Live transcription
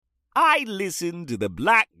I listen to the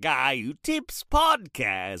Black Guy Who Tips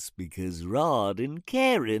podcast because Rod and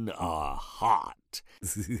Karen are hot.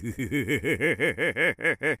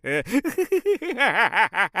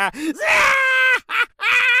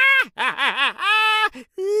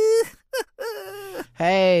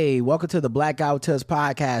 Hey, welcome to the Black Guy Who Tips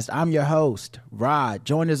podcast. I'm your host, Rod,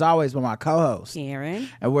 joined as always by my co-host, Karen.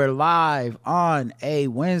 And we're live on a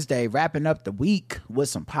Wednesday, wrapping up the week with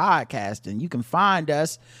some podcasting. You can find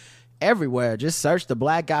us everywhere. Just search the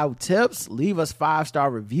Black Guy Who Tips. Leave us 5-star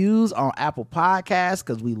reviews on Apple Podcasts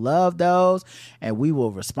because we love those, and we will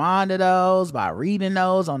respond to those by reading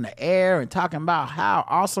those on the air and talking about how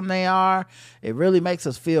awesome they are. It really makes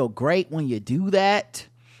us feel great when you do that.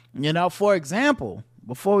 You know, for example,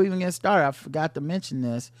 before we even get started, I forgot to mention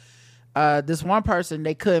this. This one person,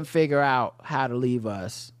 they couldn't figure out how to leave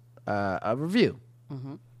us a review.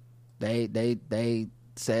 Mm-hmm. They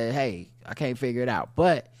said, hey, I can't figure it out.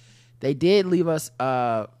 But they did leave us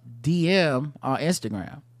a DM on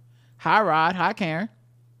Instagram. Hi, Rod. Hi, Karen.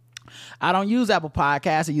 I don't use Apple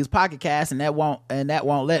Podcasts. I use Pocket Casts, and that won't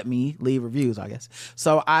let me leave reviews, I guess.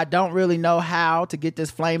 So I don't really know how to get this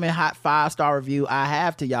flaming hot 5-star review I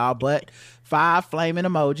have to y'all, but 5 flaming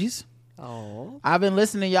emojis. Oh. I've been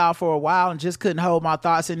listening to y'all for a while and just couldn't hold my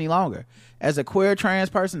thoughts any longer. As a queer trans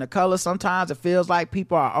person of color, sometimes it feels like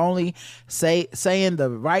people are only saying the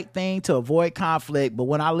right thing to avoid conflict, but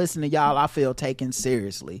when I listen to y'all, I feel taken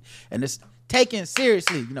seriously. And it's taken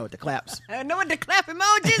seriously, you know, with the claps. I know what the clap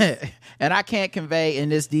emojis. And I can't convey in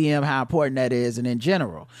this DM how important that is. And in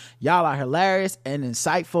general, y'all are hilarious and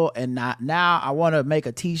insightful. And now I want to make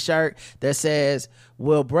a t-shirt that says,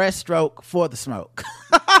 "Will breaststroke for the smoke."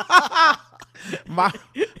 My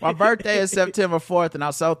birthday is September 4th, and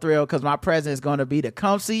I'm so thrilled because my present is going to be to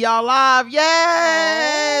come see y'all live.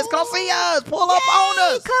 Yes! Come see us. Pull up on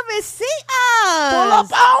us. Come and see us. Pull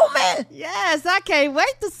up on me. Yes, I can't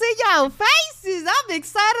wait to see y'all faces. I'm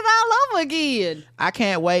excited all over again. I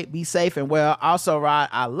can't wait. Be safe and well. Also, Rod,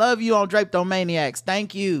 I love you on Drapetomaniacs.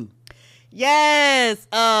 Thank you. Yes,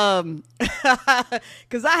 because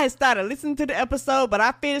I had started listening to the episode, but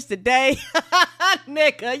I finished today.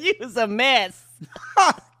 Nigga, you was a mess.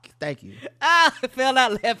 Thank you. I fell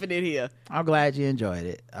out laughing in here. I'm glad you enjoyed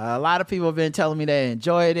it. A lot of people have been telling me they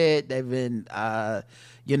enjoyed it. They've been,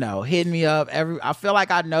 hitting me up. I feel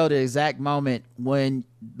like I know the exact moment when,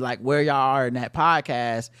 like, where y'all are in that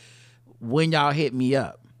podcast when y'all hit me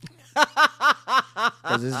up.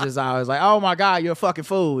 Because it's just always like, oh my God, you're a fucking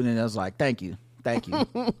fool. And I was like, thank you.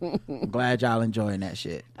 I'm glad y'all enjoying that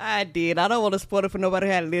shit. I did. I don't want to spoil it for nobody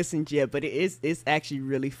who hadn't listened yet, but it's actually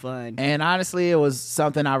really fun. And honestly, it was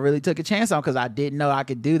something I really took a chance on because I didn't know I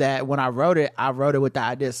could do that. When I wrote it with the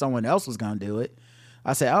idea someone else was going to do it.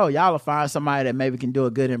 I said, oh, y'all will find somebody that maybe can do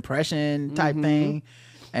a good impression type thing.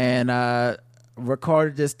 And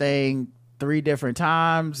recorded this thing 3 different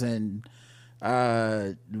times, and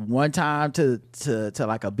one time to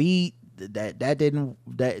like a beat that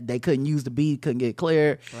they couldn't use the beat, couldn't get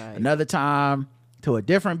cleared. Right. Another time to a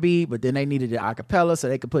different beat, but then they needed the acapella so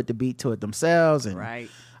they could put the beat to it themselves, and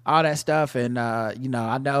all that stuff. And I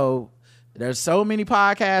know there's so many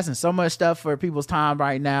podcasts and so much stuff for people's time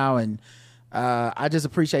right now, and I just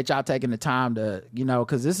appreciate y'all taking the time to,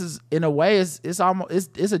 because this is, in a way, it's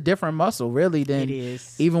almost it's a different muscle really than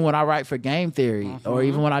even when I write for Game Theory or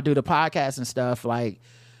even when I do the podcast and stuff. Like,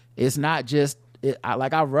 it's not just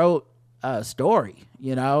I wrote a story,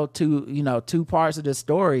 2 parts of the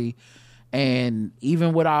story, and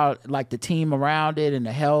even without like the team around it and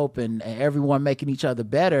the help and everyone making each other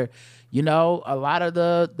better, a lot of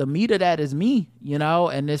the meat of that is me,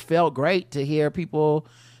 and it felt great to hear people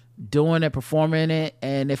doing and performing it,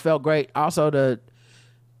 and it felt great also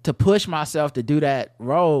to push myself to do that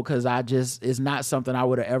role, because it's not something I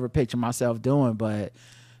would have ever pictured myself doing, but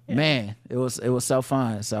man, it was so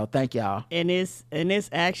fun. So thank y'all. And it's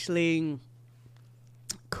actually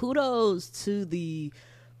kudos to the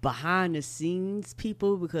behind the scenes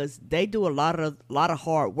people, because they do a lot of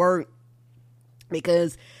hard work.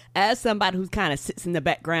 Because as somebody who kind of sits in the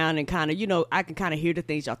background and kind of, I can kind of hear the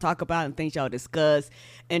things y'all talk about and things y'all discuss,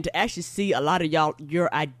 and to actually see a lot of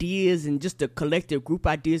your ideas and just the collective group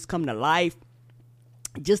ideas come to life,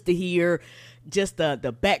 just to hear just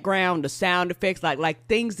the background, the sound effects, like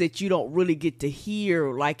things that you don't really get to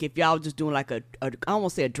hear, like if y'all just doing like I don't want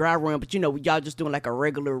to say a dry run, but y'all just doing like a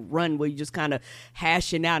regular run where you just kind of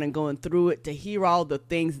hashing out and going through it, to hear all the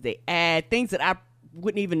things they add, things that I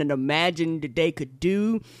wouldn't even imagine that they could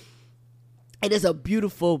do. It is a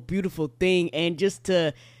beautiful, beautiful thing. And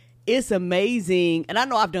it's amazing. And I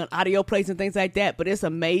know I've done audio plays and things like that, but it's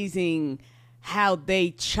amazing how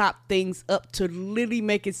they chop things up to literally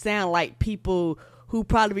make it sound like people who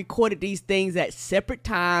probably recorded these things at separate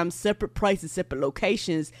times, separate places, separate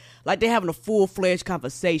locations, like they're having a full-fledged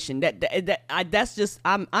conversation. That's just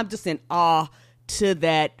I'm just in awe to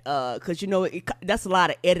that, because that's a lot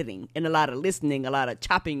of editing and a lot of listening, a lot of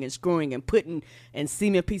chopping and screwing and putting and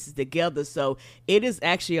seaming pieces together. So it is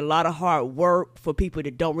actually a lot of hard work for people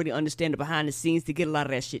that don't really understand the behind the scenes to get a lot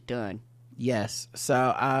of that shit done. Yes.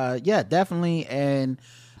 So yeah, definitely. And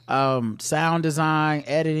sound design,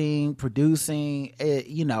 editing, producing,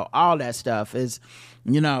 all that stuff is,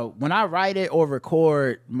 when I write it or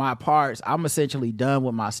record my parts, I'm essentially done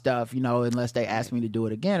with my stuff, unless they ask me to do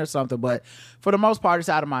it again or something. But for the most part, it's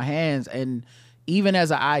out of my hands. And even as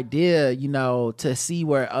an idea, to see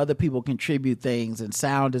where other people contribute things and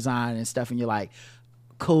sound design and stuff, and you're like,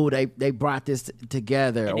 cool, they brought this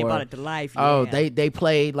together, and they brought it to life. Oh, they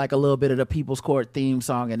played like a little bit of the People's Court theme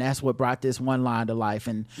song, and that's what brought this one line to life,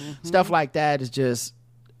 and stuff like that is just,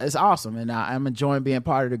 it's awesome. And I'm enjoying being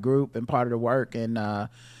part of the group and part of the work. And on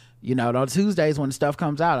Tuesdays when stuff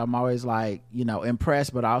comes out, I'm always like,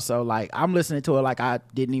 impressed, but also like I'm listening to it like I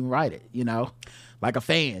didn't even write it, like a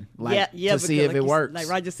fan, to see if it works. Like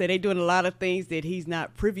Roger said, they're doing a lot of things that he's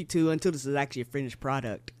not privy to until this is actually a finished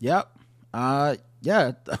product. Yep.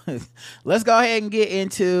 Yeah, let's go ahead and get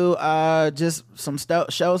into just some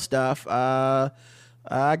show stuff. I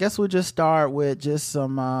guess we'll just start with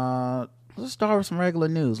let's start with some regular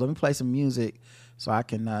news. Let me play some music so I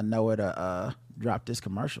can know where to drop this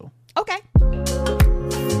commercial. Okay.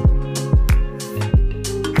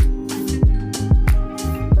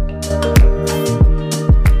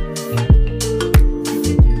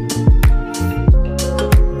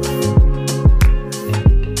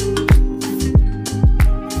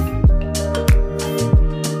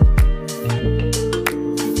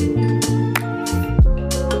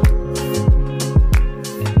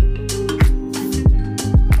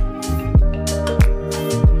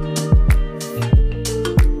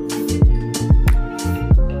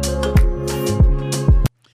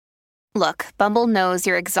 Look, Bumble knows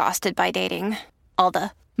you're exhausted by dating. All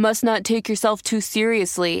the, must not take yourself too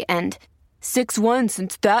seriously, and 6'1"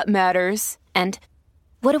 since that matters, and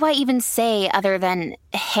what do I even say other than,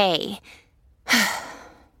 hey?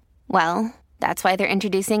 Well, that's why they're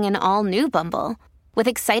introducing an all-new Bumble, with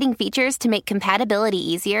exciting features to make compatibility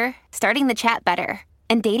easier, starting the chat better,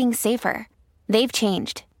 and dating safer. They've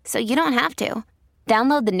changed, so you don't have to.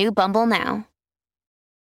 Download the new Bumble now.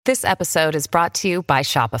 This episode is brought to you by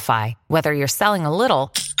Shopify. Whether you're selling a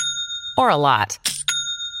little or a lot,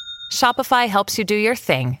 Shopify helps you do your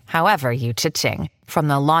thing, however you cha-ching. From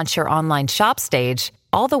the launch your online shop stage,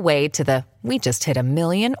 all the way to the we just hit 1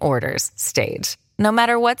 million orders stage. No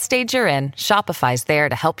matter what stage you're in, Shopify's there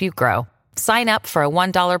to help you grow. Sign up for a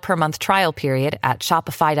 $1 per month trial period at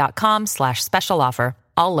shopify.com/special offer,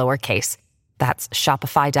 all lowercase. That's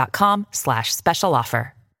shopify.com/special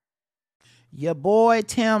offer. Your boy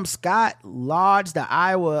Tim Scott lodged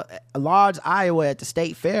Iowa at the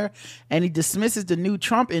state fair, and he dismisses the new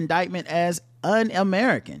Trump indictment as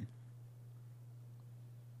un-American.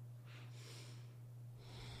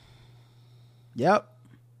 Yep.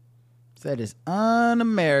 Said it's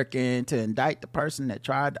un-American to indict the person that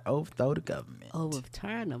tried to overthrow the government.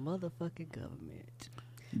 Overturn the motherfucking government.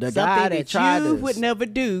 The guy that tried you would never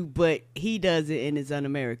do, but he does it and it's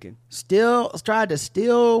un-American. Still tried to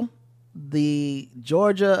steal the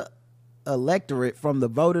Georgia electorate from the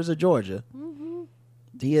voters of Georgia.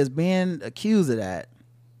 He has been accused of that,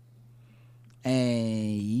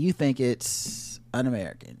 and you think it's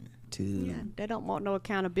un-American to... Yeah, they don't want no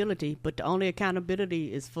accountability, but the only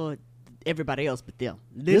accountability is for everybody else but them.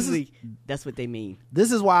 Literally, that's what they mean.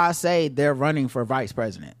 This is why I say they're running for vice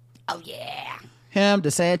president. Oh yeah, him,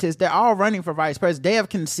 DeSantis, they're all running for vice president. They have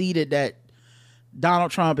conceded that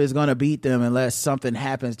Donald Trump is going to beat them unless something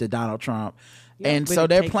happens to Donald Trump. Yeah, and so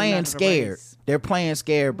they're playing scared. They're playing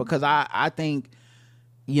scared because I think,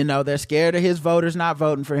 they're scared of his voters not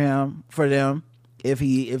voting for them.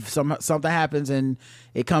 If something happens and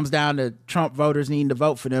it comes down to Trump voters needing to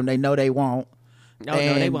vote for them, they know they won't. No,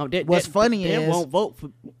 they won't. What's funny is they won't vote for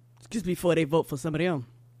just before they vote for somebody else.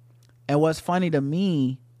 And what's funny to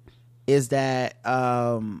me is that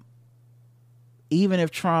even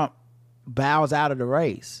if Trump bows out of the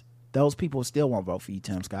race, those people still won't vote for you,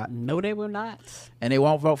 Tim Scott. No, they will not. And they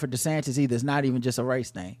won't vote for DeSantis either. It's not even just a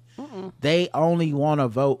race thing. They only want to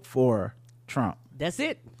vote for Trump. That's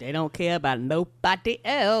it. They don't care about nobody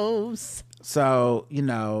else. So,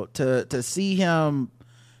 to see him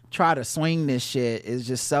try to swing this shit is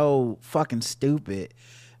just so fucking stupid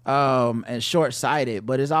and short-sighted.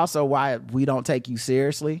 But it's also why we don't take you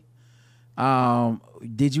seriously.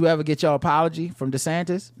 Did you ever get your apology from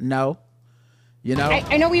DeSantis? No. You know,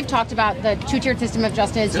 I know we've talked about the two-tiered system of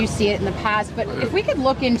justice. You see it in the past, but if we could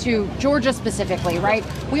look into Georgia specifically, right?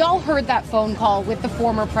 We all heard that phone call with the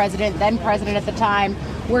former president, then president at the time,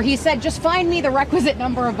 where he said, just find me the requisite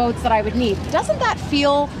number of votes that I would need. Doesn't that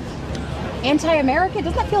feel anti-American?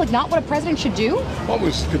 Doesn't that feel like not what a president should do? I'll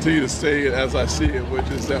just continue to say it as I see it, which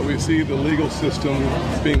is that we see the legal system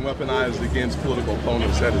being weaponized against political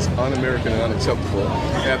opponents. That is un-American and unacceptable.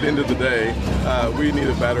 At the end of the day, we need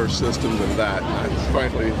a better system than that. And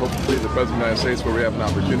frankly, hopefully the President of the United States, where we have an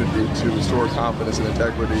opportunity to restore confidence and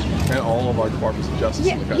integrity in all of our departments of justice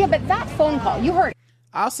in the country. Yeah, but that phone call, you heard.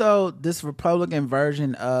 Also, this Republican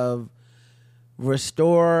version of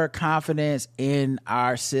restore confidence in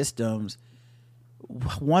our systems,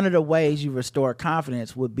 one of the ways you restore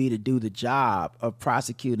confidence would be to do the job of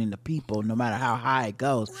prosecuting the people, no matter how high it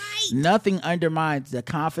goes. Right. Nothing undermines the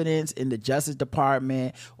confidence in the Justice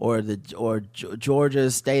Department or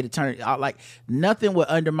Georgia's state attorney. Like, nothing would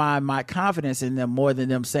undermine my confidence in them more than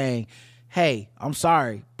them saying, hey, I'm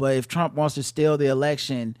sorry, but if Trump wants to steal the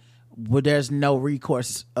election, well, there's no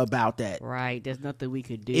recourse about that. Right. There's nothing we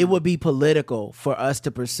could do. It would be political for us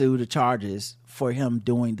to pursue the charges for him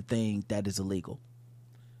doing the thing that is illegal.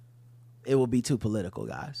 It will be too political,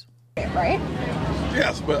 guys. Right?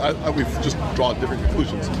 Yes, but we just draw different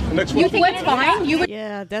conclusions. The next one. You think it's fine?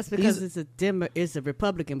 Yeah, that's because it's a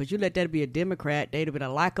Republican, but you let that be a Democrat, they'd have been to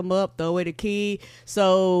lock him up, throw away the key.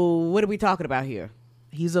 So what are we talking about here?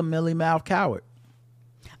 He's a mealy-mouthed coward.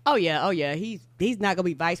 Oh yeah. He's not gonna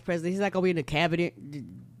be vice president. He's not gonna be in the cabinet.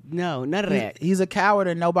 No, none of that. He's a coward,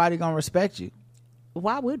 and nobody gonna respect you.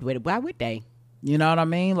 Why would they? You know what I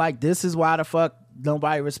mean? Like, this is why the fuck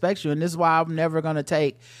nobody respects you, and this is why I'm never gonna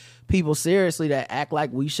take people seriously that act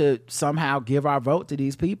like we should somehow give our vote to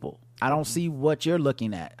these people. I don't see what you're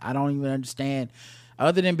looking at. I don't even understand.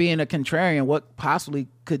 Other than being a contrarian, what possibly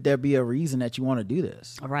could there be a reason that you want to do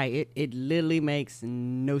this? All right, it literally makes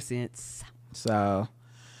no sense. So,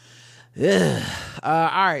 all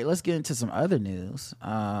right, let's get into some other news.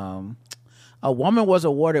 A woman was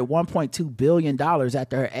awarded $1.2 billion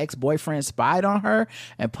after her ex-boyfriend spied on her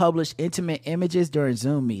and published intimate images during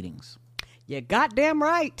Zoom meetings. Yeah, goddamn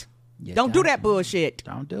right. Don't do that bullshit.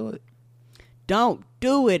 Don't do it. Don't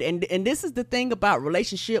do it. And this is the thing about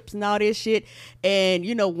relationships and all this shit. And,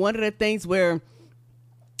 you know, one of the things where,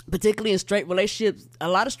 particularly in straight relationships, a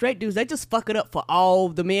lot of straight dudes, they just fuck it up for all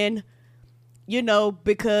the men. You know,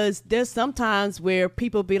 because there's sometimes where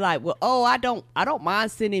people be like, well, oh, I don't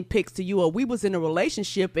mind sending pics to you, or we was in a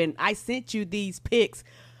relationship and I sent you these pics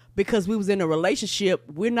because we was in a relationship.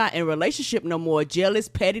 We're not in a relationship no more. Jealous,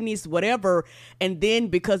 pettiness, whatever. And then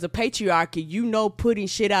because of patriarchy, you know, putting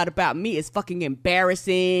shit out about me is fucking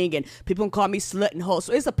embarrassing, and people can call me slut and hoe.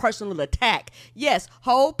 So it's a personal attack. Yes,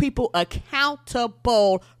 hold people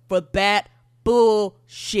accountable for that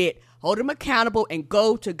bullshit. Hold them accountable and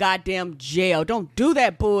go to goddamn jail. Don't do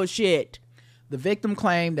that bullshit. The victim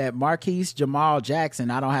claimed that Marquise Jamal Jackson,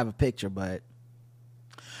 I don't have a picture, but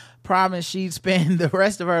promised she'd spend the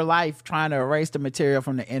rest of her life trying to erase the material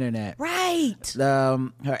from the internet. Right.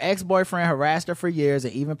 Her ex-boyfriend harassed her for years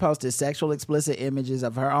and even posted sexual explicit images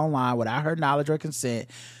of her online without her knowledge or consent.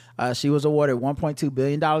 She was awarded $1.2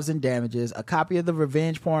 billion in damages. A copy of the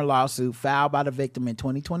revenge porn lawsuit filed by the victim in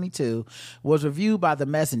 2022 was reviewed by The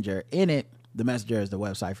Messenger. In it, The Messenger is the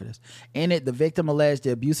website for this. In it, the victim alleged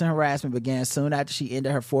the abuse and harassment began soon after she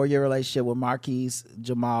ended her 4-year relationship with Marquise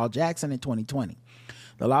Jamal Jackson in 2020.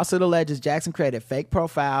 The lawsuit alleges Jackson created fake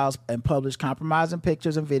profiles and published compromising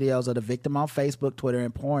pictures and videos of the victim on Facebook, Twitter,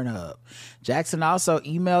 and Pornhub. Jackson also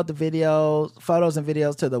emailed the photos and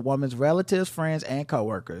videos to the woman's relatives, friends, and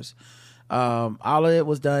coworkers. All of it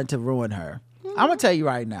was done to ruin her. I'm going to tell you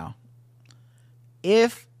right now,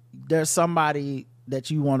 if there's somebody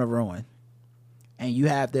that you want to ruin and you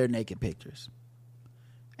have their naked pictures,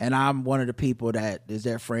 and I'm one of the people that is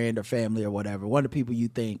their friend or family or whatever, one of the people you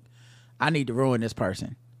think, I need to ruin this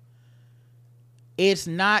person, it's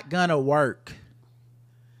not gonna work.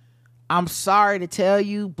 I'm sorry to tell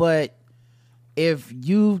you, but if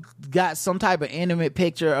you got some type of intimate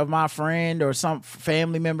picture of my friend or some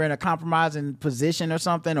family member in a compromising position or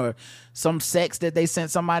something, or some sex that they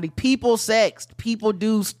sent somebody, people sext, people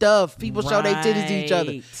do stuff, people show their titties to each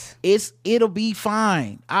other. It'll be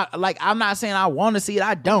fine. I'm not saying I want to see it,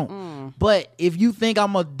 I don't. But if you think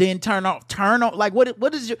I'm gonna then turn on, like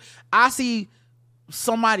what is your? I see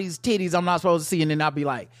somebody's titties I'm not supposed to see, and then I'll be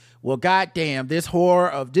like, well, goddamn, this whore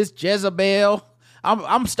of this Jezebel,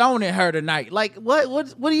 I'm stoning her tonight. Like, what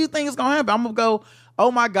do you think is gonna happen? I'm gonna go,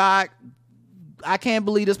 oh my God, I can't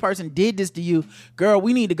believe this person did this to you. Girl,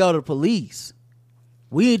 we need to go to the police.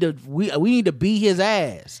 We need to beat his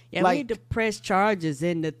ass. Yeah, we need to press charges.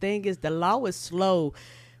 And the thing is, the law is slow.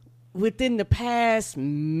 Within the past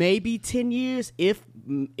maybe 10 years, if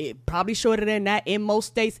it probably shorter than that in most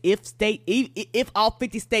states, if all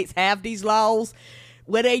 50 states have these laws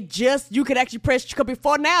where you could actually press, because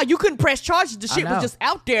before now you couldn't press charges. The shit was just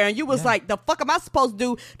out there and you was like, the fuck am I supposed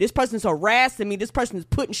to do? This person's harassing me, this person is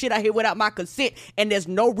putting shit out here without my consent, and there's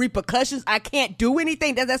no repercussions. I can't do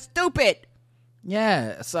anything. That's stupid.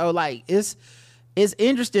 Yeah, so like it's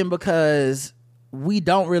interesting because we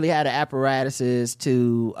don't really have the apparatuses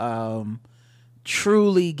to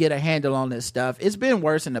truly get a handle on this stuff. It's been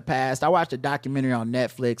worse in the past. I watched a documentary on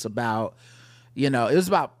Netflix about, it was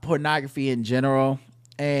about pornography in general,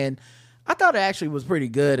 and I thought it actually was pretty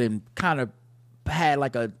good and kind of had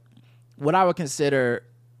like what I would consider,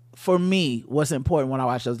 for me, what's important when I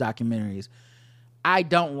watch those documentaries. I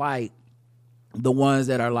don't like the ones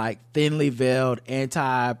that are like thinly veiled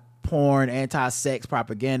anti-porn, anti-sex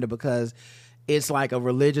propaganda, because it's like a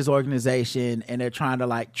religious organization and they're trying to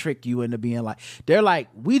like trick you into being like, they're like,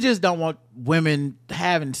 we just don't want women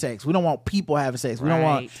having sex. We don't want people having sex. We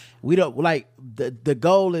don't like the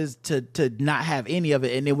goal is to not have any of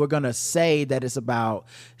it. And then we're going to say that it's about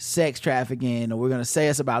sex trafficking, or we're going to say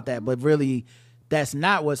it's about that. But really that's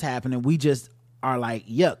not what's happening. We just are like,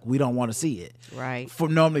 yuck, we don't want to see it. Right.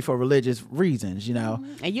 Normally for religious reasons,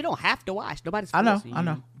 And you don't have to watch. Nobody's I forcing you.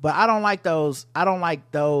 know. But I don't like those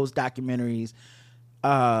documentaries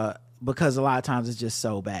because a lot of times it's just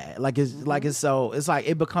so bad. Like it's like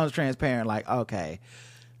it becomes transparent, like, okay.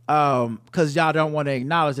 Because y'all don't want to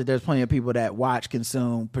acknowledge that there's plenty of people that watch,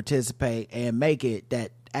 consume, participate, and make it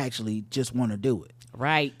that actually just want to do it.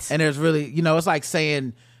 Right. And there's really, it's like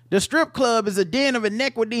saying the strip club is a den of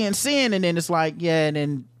inequity and sin, and then it's like, yeah, and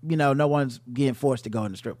then no one's getting forced to go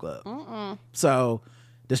in the strip club. So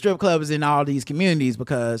the strip club is in all these communities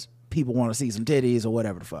because people want to see some titties or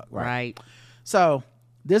whatever the fuck, right? So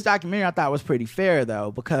this documentary I thought was pretty fair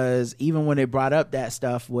though, because even when they brought up that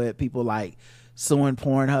stuff with people like suing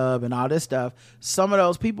Pornhub and all this stuff, some of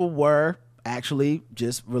those people were actually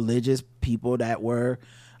just religious people that were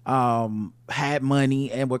had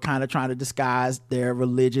money and were kind of trying to disguise their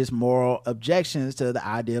religious moral objections to the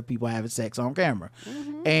idea of people having sex on camera.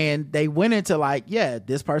 And they went into like, yeah,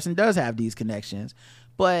 this person does have these connections,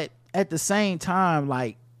 but at the same time,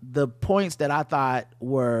 like the points that I thought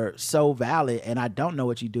were so valid, and I don't know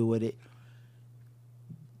what you do with it,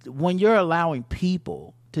 when you're allowing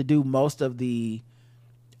people to do most of the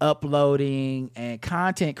uploading and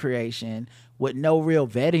content creation with no real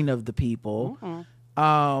vetting of the people,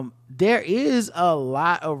 there is a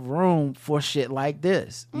lot of room for shit like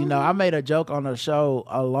this. I made a joke on a show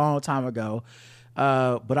a long time ago,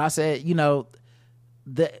 but I said,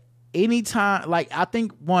 anytime, like, I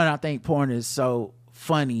think porn is so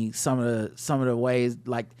funny, some of the ways,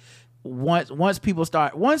 like, once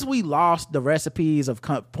we lost the recipes of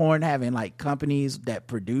porn having like companies that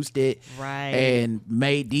produced it, right, and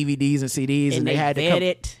made DVDs and CDs, and they had to vet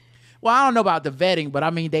it. Well, I don't know about the vetting, but I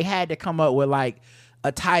mean they had to come up with like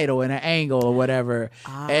a title and an angle or whatever,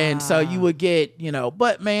 and so you would get,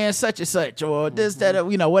 but man, such and such, or this, that,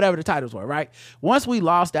 whatever the titles were, right? Once we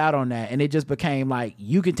lost out on that, and it just became like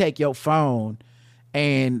you can take your phone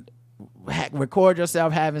and record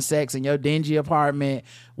yourself having sex in your dingy apartment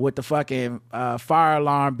with the fucking fire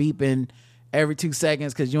alarm beeping every 2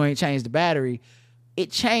 seconds because you ain't changed the battery.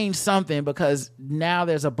 It changed something because now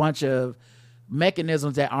there's a bunch of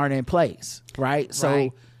mechanisms that aren't in place, right?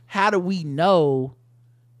 So how do we know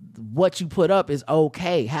what you put up is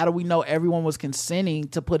okay? How do we know everyone was consenting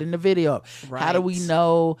to put in the video up? Right. How do we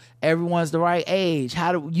know everyone's the right age?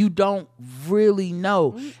 You don't really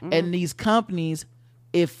know. And these companies,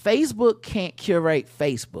 if Facebook can't curate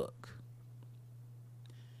Facebook,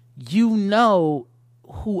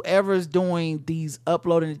 whoever's doing these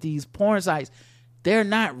uploading to these porn sites, they're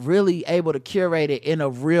not really able to curate it in a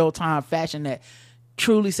real-time fashion that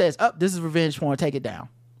truly says, this is revenge porn, take it down.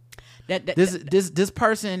 This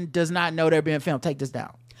person does not know they're being filmed, take this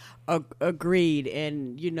down. Agreed.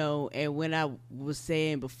 And and when I was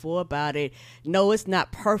saying before about it, no, it's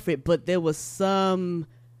not perfect, but there was some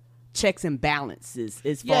checks and balances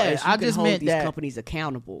as far as you can hold these companies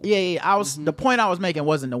accountable. I was the point I was making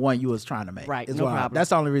wasn't the one you was trying to make, right? No problem.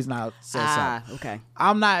 That's the only reason I said so. Okay.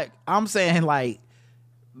 I'm saying, like,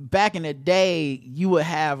 back in the day you would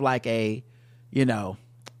have like a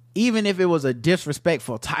even if it was a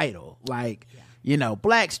disrespectful title, like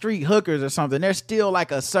Black Street Hookers or something, there's still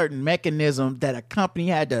like a certain mechanism that a company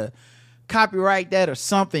had to copyright that or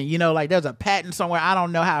something, you know, like there's a patent somewhere. I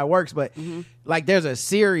don't know how it works, but like there's a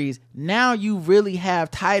series. Now you really have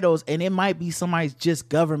titles, and it might be somebody's just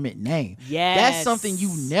government name. Yes. That's something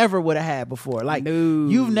you never would have had before. Like No.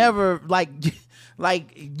 you've never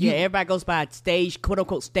everybody goes by a stage, quote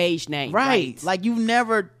unquote stage name. right. Like you've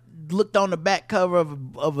never looked on the back cover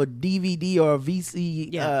of a DVD or a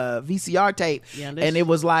VCR tape, and it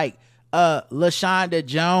was like LaShonda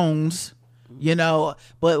Jones, you know.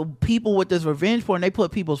 But people with this revenge porn, they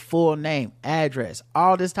put people's full name, address,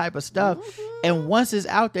 all this type of stuff, and once it's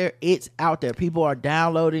out there, it's out there. People are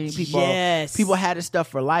downloading. People had this stuff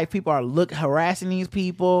for life. People are harassing these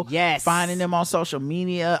people, finding them on social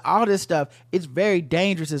media, all this stuff. It's very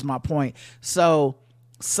dangerous, is my point. So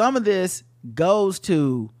some of this goes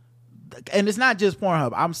to, and it's not just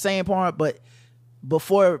Pornhub. I'm saying Pornhub, but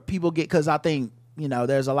before people get, because I think, you know,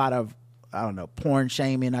 there's a lot of, I don't know, porn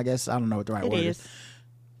shaming, I guess. I don't know what the right word is.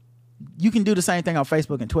 You can do the same thing on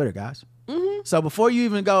Facebook and Twitter, guys. So before you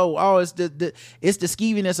even go, oh, it's the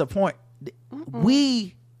skeeviness of porn,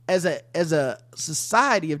 we as a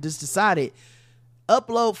society have just decided,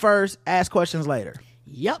 upload first, ask questions later.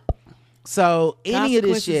 Yep. So any of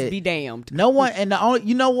this shit, be damned. No one, and the only,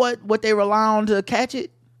 you know what they rely on to catch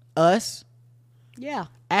it? Us. Yeah.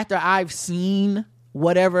 After I've seen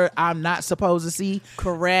whatever I'm not supposed to see,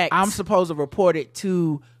 correct, I'm supposed to report it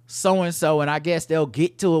to so and so, and I guess they'll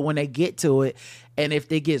get to it when they get to it. And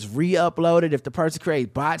if it gets re-uploaded, if the person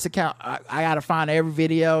creates bots account, I gotta find every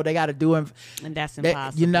video. They gotta do them, and that's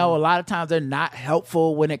impossible. You know, a lot of times they're not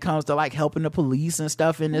helpful when it comes to like helping the police and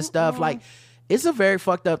stuff in this stuff. Like, it's a very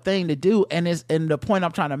fucked up thing to do, and the point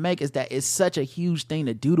I'm trying to make is that it's such a huge thing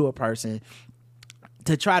to do to a person,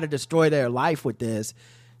 to try to destroy their life with this,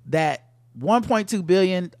 that 1.2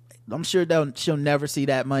 billion, I'm sure she'll never see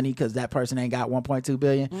that money because that person ain't got 1.2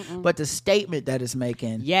 billion. But the statement that it's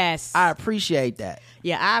making, yes, I appreciate that.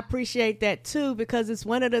 Yeah, I appreciate that too, because it's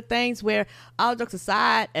one of the things where, all jokes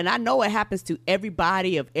aside, and I know it happens to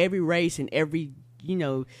everybody of every race and every, you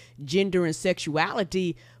know, gender and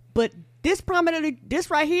sexuality, but this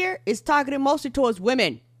right here is targeted mostly towards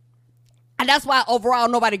women, and that's why overall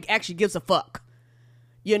nobody actually gives a fuck.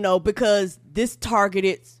 You know, because this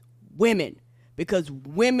targeted women, because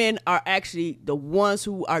women are actually the ones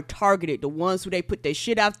who are targeted, the ones who they put their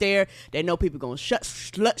shit out there. They know people gonna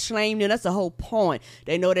slut shame them. That's the whole point.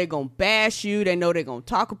 They know they're gonna bash you. They know they're gonna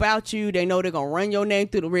talk about you. They know they're gonna run your name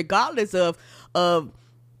through regardless of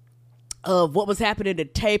what was happening in the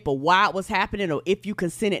tape or why it was happening or if you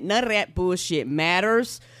consented. None of that bullshit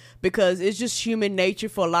matters, because it's just human nature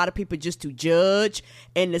for a lot of people just to judge,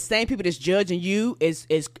 and the same people that's judging you is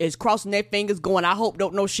crossing their fingers going, I hope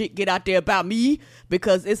don't no shit get out there about me,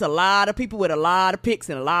 because it's a lot of people with a lot of pics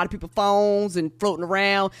and a lot of people phones and floating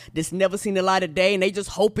around that's never seen the light of day, and they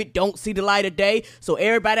just hope it don't see the light of day. So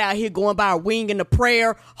everybody out here going by a wing and a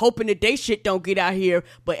prayer, hoping that they shit don't get out here.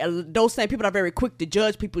 But those same people are very quick to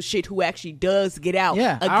judge people's shit who actually does get out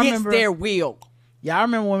against their will. Yeah, I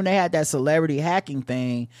remember when they had that celebrity hacking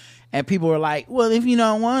thing, and people were like, well, if you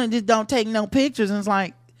don't want it, just don't take no pictures. And it's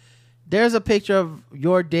like, there's a picture of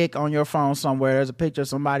your dick on your phone somewhere. There's a picture of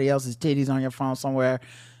somebody else's titties on your phone somewhere.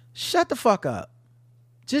 Shut the fuck up.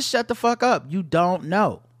 Just shut the fuck up. You don't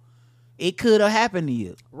know. It could have happened to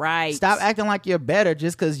you. Right. Stop acting like you're better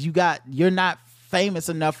just because you're not famous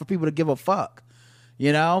enough for people to give a fuck.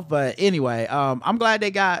 You know? But anyway, I'm glad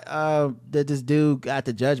they got that this dude got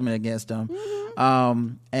the judgment against him.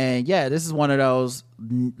 And yeah, this is one of those,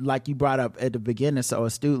 like you brought up at the beginning so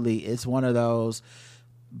astutely, it's one of those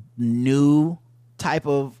new type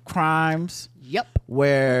of crimes. Yep.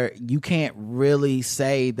 Where you can't really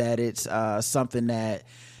say that it's something that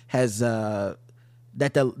has that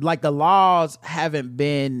the laws haven't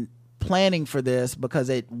been planning for this because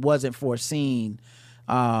it wasn't foreseen.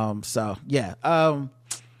 So yeah.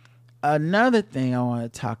 Another thing I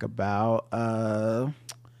want to talk about,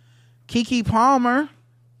 Keke Palmer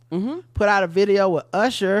put out a video with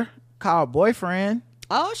Usher called Boyfriend.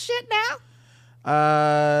 Oh shit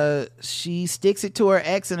now. She sticks it to her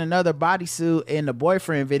ex in another bodysuit in the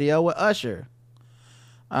Boyfriend video with Usher.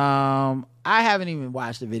 I haven't even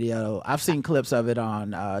watched the video. I've seen clips of it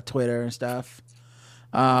on Twitter and stuff.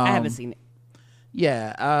 I haven't seen it.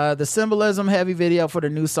 Yeah, the symbolism heavy video for the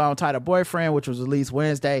new song titled Boyfriend, which was released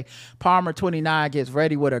Wednesday. Palmer, 29, gets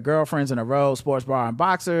ready with her girlfriends in a robe, sports bra, and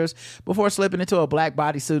boxers before slipping into a black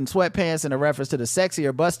bodysuit and sweatpants in a reference to the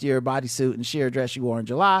sexier, bustier bodysuit and sheer dress she wore in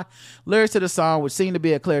July. Lyrics to the song, which seem to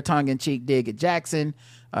be a clear tongue-in-cheek dig at Jackson.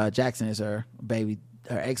 Jackson is her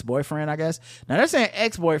ex-boyfriend, I guess. Now, they're saying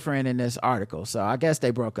ex-boyfriend in this article, so I guess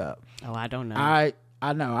they broke up. Oh, I don't know.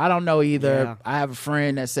 I know. I don't know either. Yeah. I have a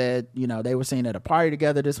friend that said, they were seen at a party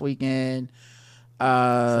together this weekend.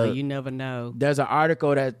 So you never know. There's an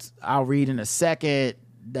article that I'll read in a second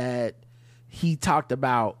that he talked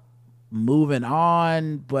about moving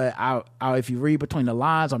on, but I if you read between the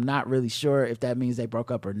lines, I'm not really sure if that means they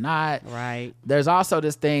broke up or not. Right. There's also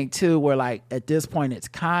this thing too where like at this point it's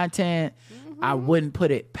content. I wouldn't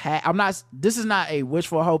put it past. This is not a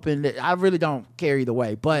wishful hoping. That I really don't care either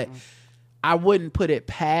way, but I wouldn't put it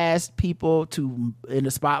past people to in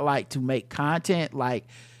the spotlight to make content. Like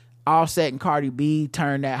Offset and Cardi B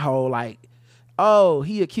turned that whole like, oh,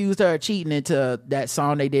 he accused her of cheating into that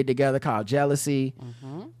song they did together called Jealousy.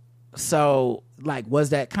 So like,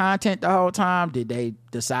 was that content the whole time? Did they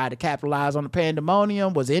decide to capitalize on the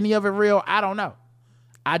pandemonium? Was any of it real? I don't know.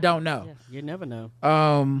 Yeah, you never know.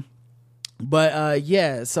 But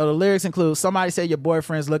yeah, so the lyrics include, somebody said your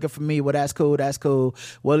boyfriend's looking for me. Well, that's cool.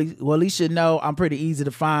 Well, he should know I'm pretty easy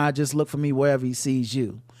to find. Just look for me wherever he sees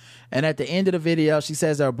you. And at the end of the video, she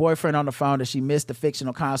says her boyfriend on the phone that she missed the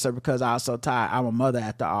fictional concert because I was so tired. I'm a mother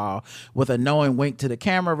after all, with a knowing wink to the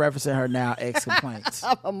camera referencing her now ex complaints.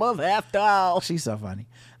 I'm a mother after all. She's so funny.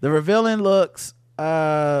 The revealing looks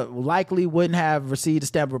likely wouldn't have received a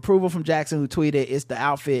stamp of approval from Jackson, who tweeted, "It's the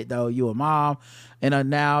outfit though, you a mom," in a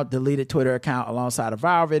now deleted Twitter account alongside a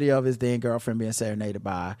viral video of his then girlfriend being serenaded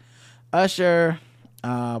by Usher.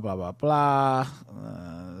 Blah blah blah.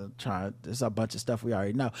 There's a bunch of stuff we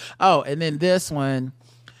already know. Oh, and then this one,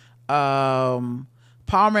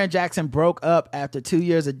 Palmer and Jackson broke up after 2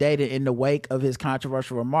 years of dating in the wake of his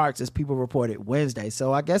controversial remarks, as people reported Wednesday.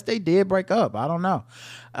 So I guess they did break up. I don't know.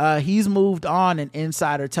 He's moved on, an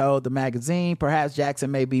insider told the magazine. Perhaps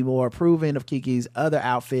Jackson may be more approving of Kiki's other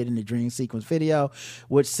outfit in the dream sequence video,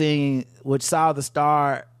 which saw the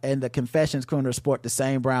star and the Confessions crooner sport the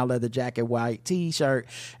same brown leather jacket, white t-shirt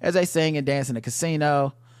as they sing and dance in the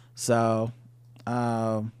casino. So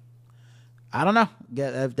I don't know.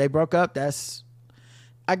 If they broke up,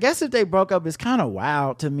 I guess if they broke up, it's kind of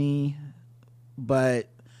wild to me, but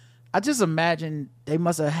I just imagine they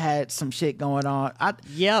must have had some shit going on. I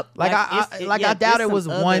doubt it was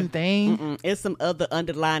one thing. It's some other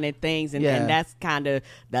underlining things, and that's kind of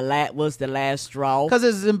the last straw. Because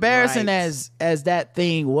as embarrassing as that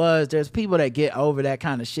thing was, there's people that get over that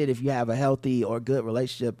kind of shit if you have a healthy or good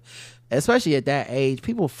relationship, especially at that age.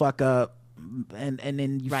 People fuck up. And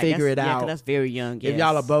then you figure it out. That's very young. Yes. If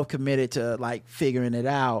y'all are both committed to like figuring it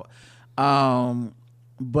out.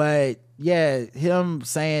 But yeah, him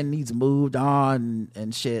saying he's moved on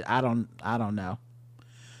and shit, I don't know.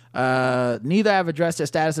 Neither have addressed their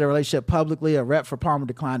status of the relationship publicly. A rep for Palmer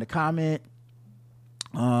declined to comment.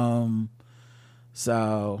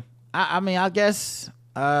 So I mean, I guess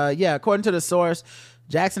according to the source,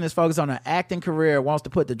 Jackson is focused on an acting career, wants to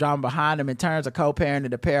put the drama behind him, and turns a co-parent,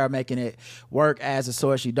 and the pair are making it work. As a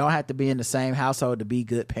source, you don't have to be in the same household to be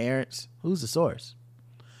good parents. Who's the source?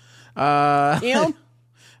 Him?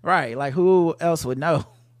 Right, like who else would know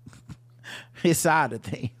his side of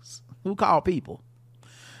things? Who called people?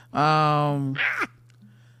 So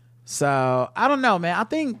I don't know, man. I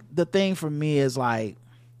think the thing for me is like,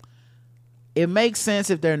 it makes sense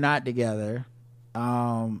if they're not together.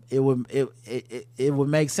 It would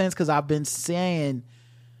make sense because I've been saying,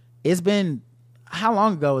 it's been, how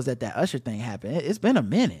long ago was that Usher thing happened? It's been a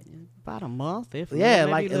minute. About a month,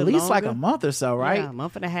 like at least like a month or so, right? Yeah, a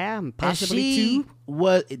month and a half, possibly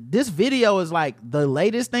 2. This video is like the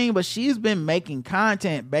latest thing, but she's been making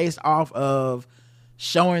content based off of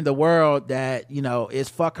showing the world that, it's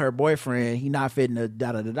fuck her boyfriend, he not fitting the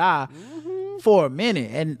da-da-da-da for a minute.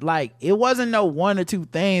 And like, it wasn't no one or two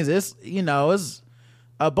things. It's, it's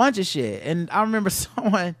a bunch of shit. And I remember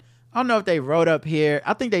someone, I don't know if they wrote up here,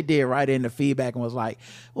 I think they did write in the feedback and was like,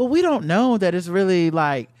 well, we don't know that it's really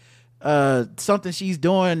like something she's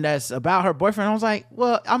doing that's about her boyfriend. I was like,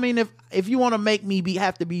 well, I mean, if you want to make me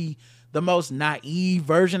have to be the most naive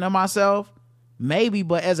version of myself, maybe,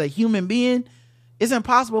 but as a human being, it's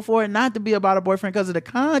impossible for it not to be about her boyfriend because of the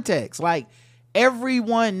context. Like,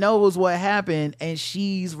 everyone knows what happened, and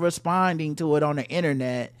she's responding to it on the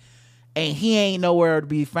internet, and he ain't nowhere to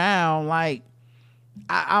be found. Like,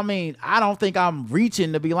 I mean, I don't think I'm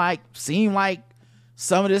reaching to be like, seem like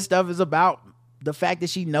some of this stuff is about the fact that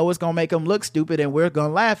she know it's gonna make him look stupid and we're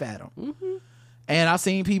gonna laugh at him. And I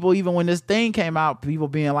seen people, even when this thing came out, people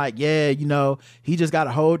being like, yeah, he just gotta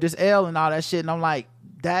hold this L and all that shit. And I'm like,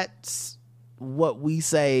 that's what we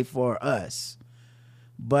say for us,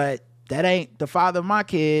 but that ain't the father of my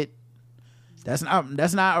kid. That's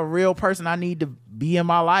not a real person I need to be in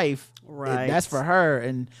my life. Right. That's for her.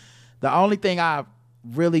 And the only thing I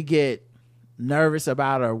really get nervous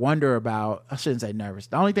about or wonder about, I shouldn't say nervous.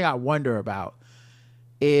 The only thing I wonder about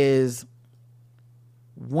is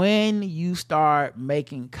when you start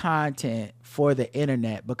making content for the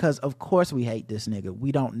internet, because of course we hate this nigga.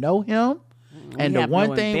 We don't know him. And the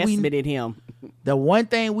one thing the one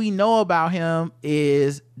thing we know about him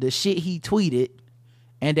is the shit he tweeted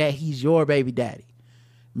and that he's your baby daddy.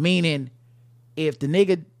 Meaning, if the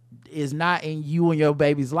nigga is not in you and your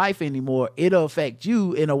baby's life anymore, it'll affect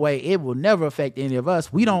you in a way it will never affect any of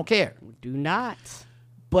us. We don't care. Do not.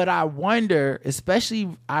 But I wonder,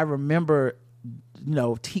 especially, I remember, you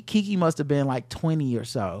know, Kiki must have been like 20 or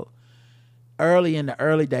so, early in the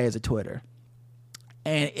early days of Twitter.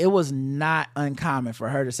 And it was not uncommon for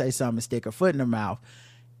her to say something and stick her foot in her mouth.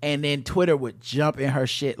 And then Twitter would jump in her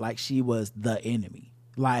shit like she was the enemy.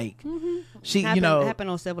 Like, she, happened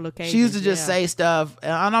on several occasions. She used to just say stuff,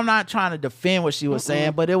 and I'm not trying to defend what she was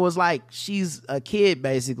saying, but it was like she's a kid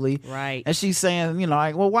basically, right? And she's saying, you know,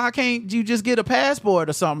 like, well, why can't you just get a passport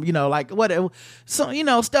or something? You know, like whatever, so you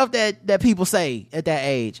know, stuff that people say at that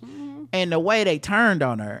age, and the way they turned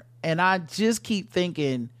on her, and I just keep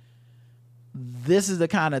thinking, this is the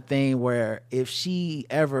kind of thing where if she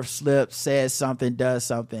ever slips, says something, does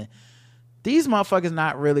something, these motherfuckers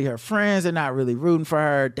not really her friends. They're not really rooting for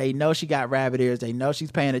her. They know she got rabbit ears. They know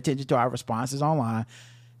she's paying attention to our responses online.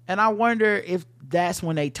 And I wonder if that's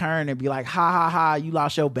when they turn and be like, ha, ha, ha, you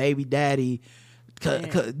lost your baby daddy,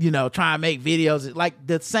 you know, try and make videos. Like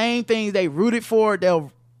the same things they rooted for,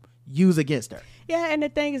 they'll use against her. Yeah, and the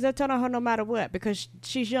thing is, they're telling her no matter what, because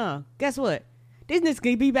she's young. Guess what? These niggas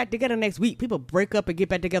can be back together next week. People break up and get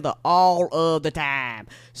back together all of the time.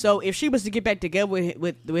 So if she was to get back together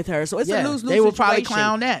with her, so it's a lose-lose situation. They would probably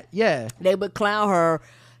clown that. Yeah. They would clown her.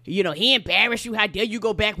 You know, he embarrassed you. How dare you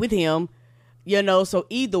go back with him? You know, so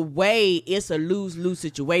either way, it's a lose-lose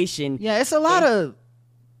situation. Yeah, it's a lot of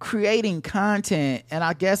creating content. And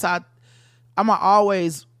I guess I'm going to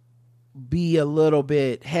always be a little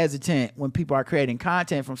bit hesitant when people are creating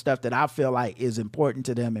content from stuff that I feel like is important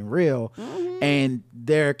to them and real, and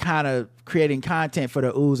they're kind of creating content for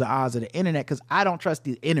the oohs and ahs of the internet, because I don't trust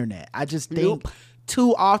the internet. I just think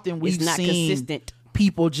too often we've seen consistent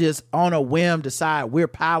people just on a whim decide we're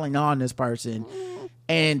piling on this person,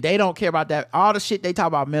 and they don't care about that. All the shit they talk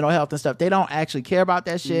about, mental health and stuff, they don't actually care about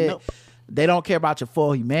that shit. Nope. They don't care about your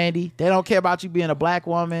full humanity. They don't care about you being a black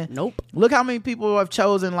woman. Nope. Look how many people have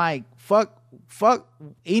chosen, like, fuck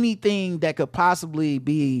anything that could possibly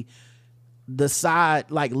be the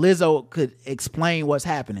side, like Lizzo could explain what's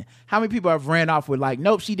happening. How many people have ran off with like,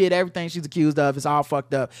 nope, she did everything she's accused of, it's all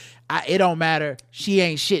fucked up, it don't matter, she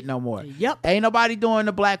ain't shit no more. Yep. Ain't nobody doing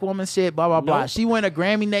the black woman shit, blah blah blah. She win a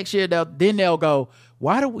Grammy next year, then they'll go,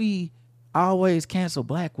 why do we always cancel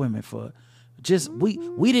black women for just we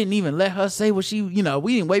didn't even let her say what she, you know,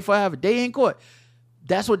 we didn't wait for her to have a day in court.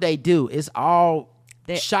 That's what they do. It's all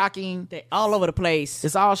shocking. They're all over the place.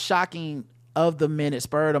 It's all shocking, of the minute,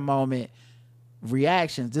 spur of the moment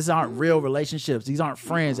reactions. These aren't real relationships. These aren't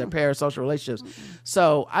friends. They're parasocial relationships.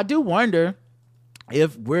 So I do wonder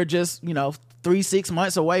if we're just, you know, 3-6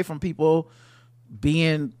 months away from people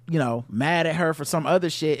being, you know, mad at her for some other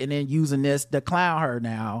shit and then using this to clown her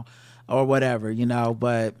now or whatever, you know.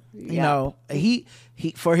 But you know, he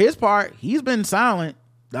for his part, he's been silent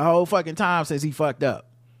the whole fucking time since he fucked up.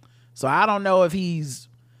 So I don't know if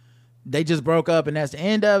they just broke up and that's the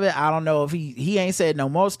end of it. I don't know if he ain't said no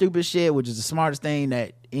more stupid shit, which is the smartest thing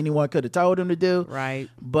that anyone could have told him to do. Right.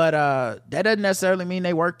 But that doesn't necessarily mean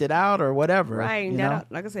they worked it out or whatever. Right.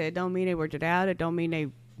 Like I said, it don't mean they worked it out. It don't mean they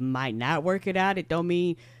might not work it out. It don't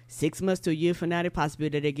mean 6 months to a year from now, the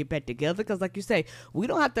possibility that they get back together. Because like you say, we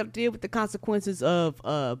don't have to deal with the consequences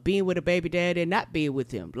of being with a baby dad and not being with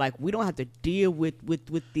him. Like, we don't have to deal with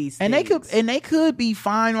these and things. They could be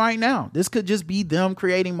fine right now. This could just be them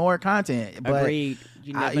creating more content. But agreed.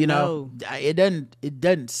 You never know. It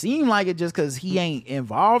doesn't seem like it just because he ain't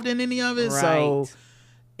involved in any of it. Right. So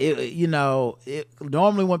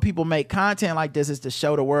normally when people make content like this, is to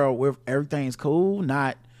show the world where everything's cool,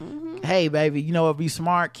 not hey baby, you know what, be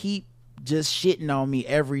smart, keep just shitting on me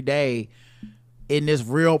every day in this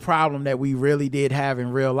real problem that we really did have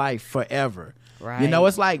in real life forever. Right. You know,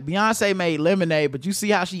 it's like Beyonce made Lemonade, but you see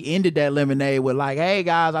how she ended that Lemonade with like, hey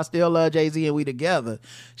guys, I still love Jay-Z and we together.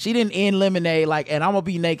 She didn't end Lemonade like, and I'm gonna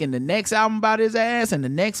be making the next album about his ass and the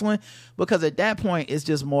next one, because at that point it's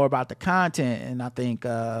just more about the content. And I think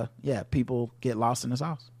people get lost in the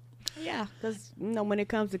sauce. Yeah, because you know, when it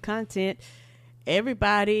comes to content,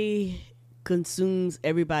 everybody consumes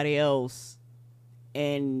everybody else,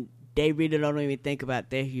 and they really don't even think about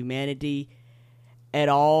their humanity at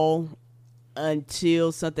all.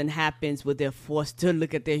 until something happens where they're forced to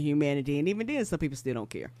look at their humanity. And even then, some people still don't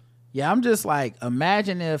care. Yeah, I'm just like,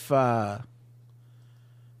 imagine if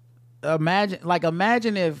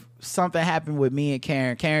something happened with me and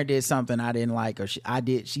Karen. Karen did something I didn't like, or she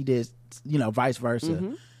did, vice versa.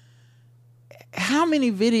 Mm-hmm. How many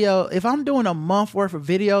if I'm doing a month worth of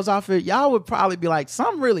videos off it, y'all would probably be like,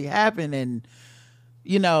 something really happened, and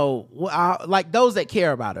like those that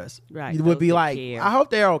care about us, right, would be like, care. I hope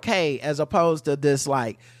they're okay, as opposed to this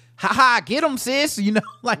like, haha, get them, sis,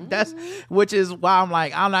 like that's, which is why I'm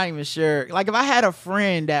like, I'm not even sure. Like, if I had a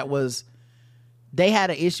friend that they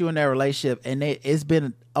had an issue in their relationship and it's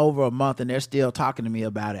been over a month and they're still talking to me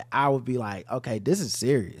about it, I would be like, okay, this is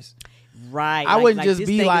serious. Right. I wouldn't just this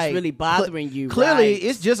be thing like, is really bothering you. Clearly, right.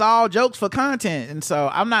 it's just all jokes for content, and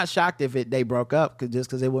so I'm not shocked if they broke up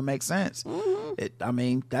because it would make sense.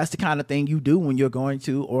 Mm-hmm. That's the kind of thing you do when you're going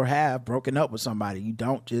to or have broken up with somebody. You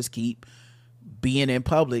don't just keep being in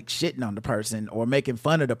public shitting on the person or making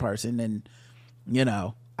fun of the person. And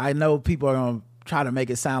I know people are gonna try to make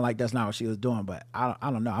it sound like that's not what she was doing, but I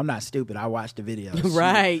don't know. I'm not stupid. I watched the videos.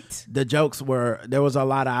 Right. The jokes there was a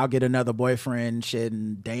lot of I'll get another boyfriend shit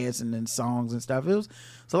and dancing and songs and stuff. It's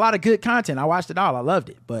a lot of good content. I watched it all. I loved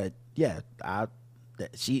it. But yeah,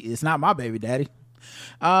 it's not my baby daddy.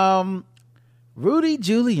 Rudy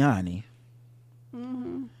Giuliani.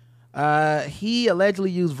 Mm-hmm. He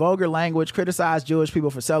allegedly used vulgar language, criticized Jewish people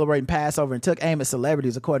for celebrating Passover, and took aim at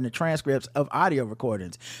celebrities, according to transcripts of audio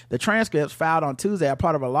recordings. The transcripts, filed on Tuesday, are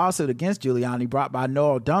part of a lawsuit against Giuliani brought by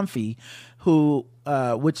Noel Dunphy,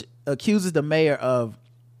 which accuses the mayor of,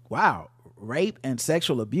 rape and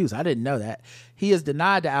sexual abuse. I didn't know that. He has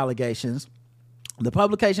denied the allegations. The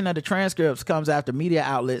publication of the transcripts comes after media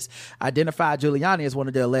outlets identified Giuliani as one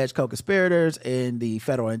of the alleged co-conspirators in the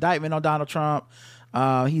federal indictment on Donald Trump.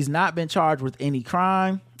 He's not been charged with any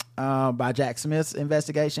crime by Jack Smith's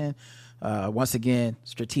investigation. Once again,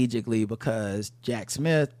 strategically, because Jack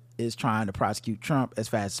Smith is trying to prosecute Trump as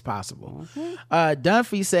fast as possible. Mm-hmm.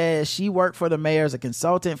 Dunphy says she worked for the mayor as a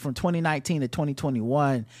consultant from 2019 to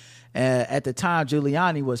 2021. At the time,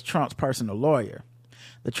 Giuliani was Trump's personal lawyer.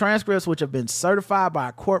 The transcripts, which have been certified by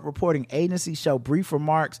a court reporting agency, show brief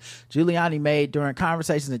remarks Giuliani made during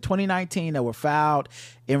conversations in 2019 that were filed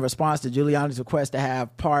in response to Giuliani's request to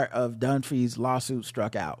have part of Dunphy's lawsuit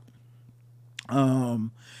struck out.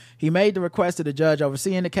 He made the request to the judge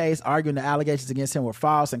overseeing the case, arguing the allegations against him were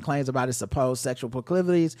false and claims about his supposed sexual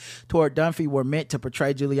proclivities toward Dunphy were meant to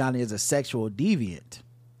portray Giuliani as a sexual deviant.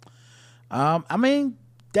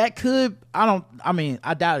 That could,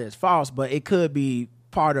 I doubt it's false, but it could be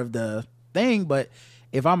part of the thing. But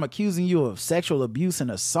if I'm accusing you of sexual abuse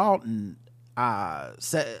and assault, and I'm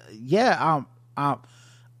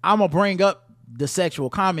gonna bring up the sexual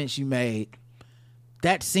comments you made,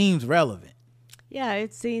 that seems relevant. Yeah,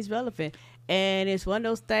 it seems relevant. And it's one of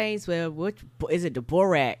those things where, the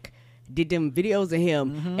Borak did them videos of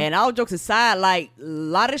him. Mm-hmm. And all jokes aside, like, a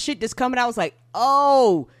lot of shit that's coming out was like,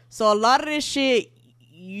 oh, so a lot of this shit,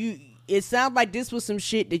 it sounds like this was some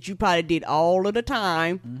shit that you probably did all of the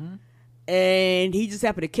time. Mm-hmm. And he just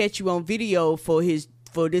happened to catch you on video for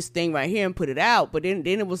this thing right here and put it out. But then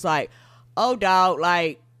it was like, oh, dog,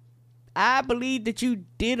 like, I believe that you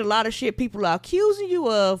did a lot of shit people are accusing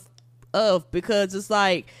you of, because it's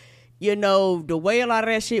like, the way a lot of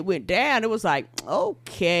that shit went down, it was like,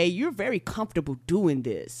 okay, you're very comfortable doing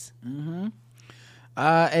this. Mm-hmm.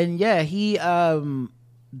 And yeah, he,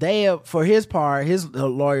 they, for his part, his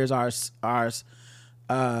lawyers are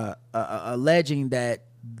alleging that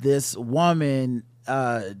this woman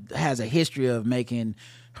has a history of making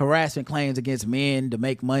harassment claims against men to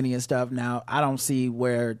make money and stuff. Now, I don't see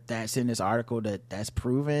where that's in this article that's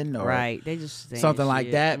proven, or right. They just something like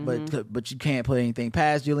shit. that. Mm-hmm. But you can't put anything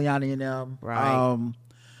past Giuliani and them. Right.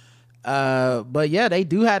 But yeah, they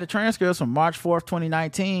do have the transcripts from March 4th,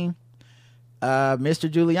 2019. Mr.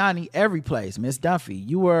 Giuliani, every place. Miss Dunphy,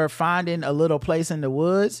 you were finding a little place in the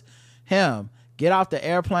woods. Him, get off the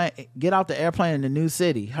airplane in the new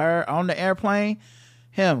city. Her, on the airplane.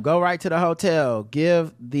 Him, go right to the hotel,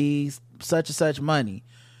 give these such and such money.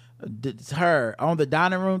 Her, on the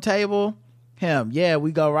dining room table. Him, yeah,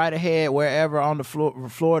 we go right ahead wherever on the floor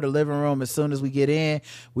of the living room as soon as we get in.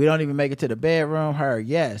 We don't even make it to the bedroom. Her,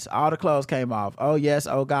 yes, all the clothes came off. Oh yes,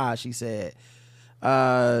 oh God, she said. He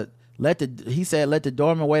said, let the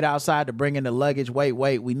doorman wait outside to bring in the luggage. Wait,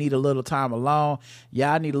 we need a little time alone.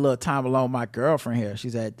 Yeah, I need a little time alone with my girlfriend here. She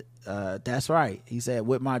said, that's right. He said,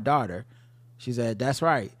 with my daughter. She said, that's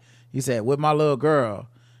right. He said, with my little girl.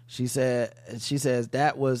 She says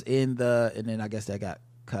that was in the, and then I guess that got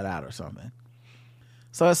cut out or something.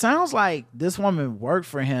 So it sounds like this woman worked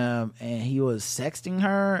for him and he was sexting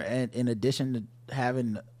her, and in addition to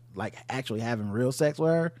having actually having real sex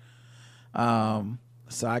with her.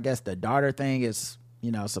 So I guess the daughter thing is,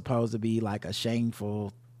 supposed to be like a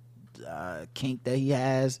shameful kink that he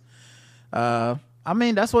has. I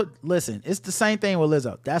mean, listen, it's the same thing with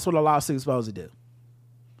Lizzo. That's what a lawsuit's supposed to do.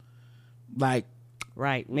 Like,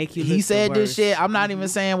 right, make you. He said this shit. I'm not even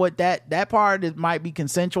saying what that part it might be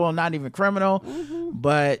consensual, not even criminal,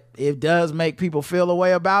 but it does make people feel a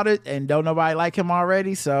way about it, and don't nobody like him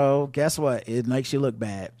already. So guess what? It makes you look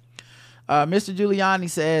bad. Mr. Giuliani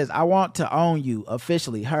says, "I want to own you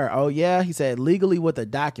officially." Her, oh yeah, he said legally with a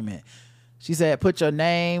document. She said, put your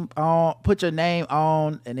name on, and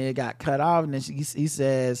then it got cut off, and then he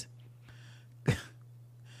says,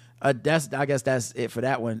 I guess that's it for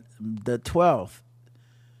that one. The 12th.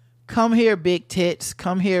 Come here, big tits.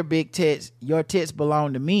 Come here, big tits. Your tits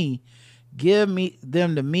belong to me. Give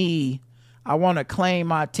them to me. I want to claim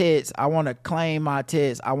my tits. I want to claim my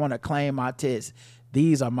tits. I want to claim my tits.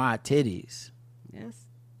 These are my titties. That's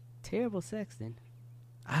terrible sexting.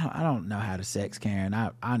 I don't know how to sex, Karen.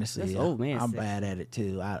 I honestly, that's old man I'm sex. bad at it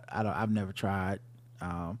too. I've never tried.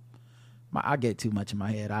 I get too much in my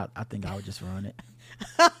head. I think I would just run it.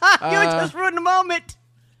 You just ruined the moment.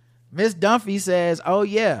 Miss Dunphy says, "Oh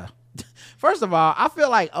yeah." First of all, I feel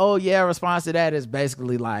like "oh yeah" response to that is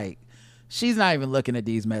basically like she's not even looking at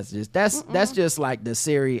these messages. That's just like the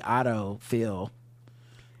Siri auto feel.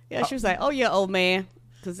 Yeah, she was like, "Oh yeah, old man,"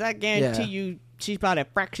 because I guarantee you, she's probably a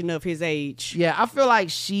fraction of his age. Yeah, I feel like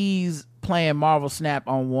she's playing Marvel Snap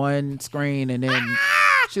on one screen, and then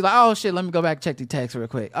she's like, "Oh shit, let me go back and check the text real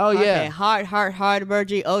quick." Oh yeah, heart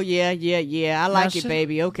emoji. Oh yeah. I like it,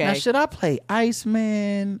 baby. Okay. Now should I play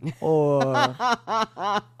Iceman or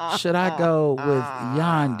should I go with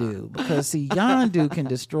Yondu? Because see, Yondu can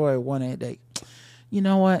destroy one a day. You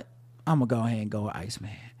know what? I'm gonna go ahead and go with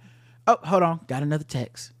Iceman. Oh, hold on, got another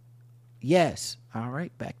text. Yes. All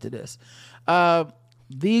right, back to this.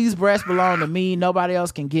 These breasts belong to me. Nobody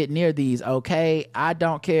else can get near these, okay? I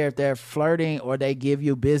don't care if they're flirting or they give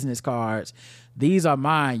you business cards. These are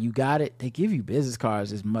mine. You got it? They give you business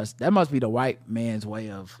cards. That must be the white man's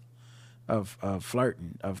way of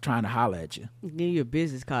flirting, of trying to holler at you. Give you a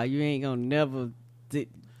business card. You ain't gonna never...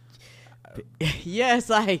 Yes,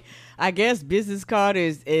 I guess business card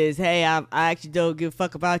is hey, I actually don't give a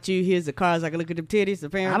fuck about you. Here's the cards. I can look at them titties.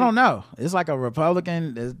 Apparently, I don't know. It's like the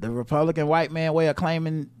Republican white man way of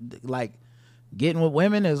claiming, like getting with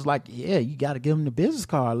women is like, yeah, you got to give them the business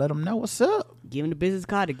card. Let them know what's up. Give them the business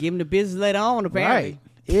card to give them the business later on. Apparently, right?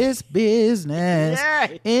 It's business.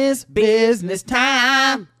 Yeah. It's business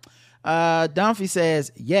time. Dunphy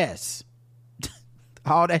says yes.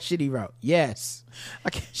 All that shit he wrote. Yes.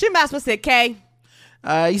 Okay. She might as well say K.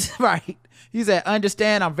 He's right. He said,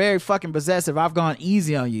 understand I'm very fucking possessive. I've gone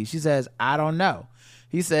easy on you. She says, I don't know.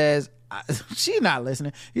 He says, she's not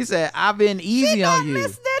listening. He said, I've been easy on you.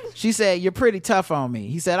 Listening. She said, you're pretty tough on me.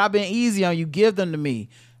 He said, I've been easy on you. Give them to me.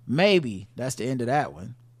 Maybe. That's the end of that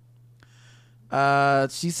one.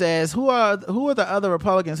 She says, who are the other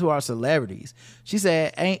Republicans who are celebrities? She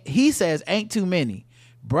said, he says, ain't too many.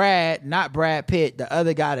 Brad, not Brad Pitt, the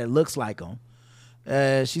other guy that looks like him.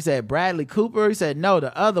 She said Bradley Cooper. He said no,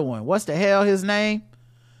 the other one. What's the hell his name?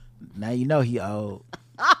 Now you know he old.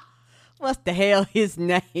 What's the hell his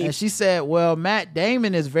name? And she said, well, Matt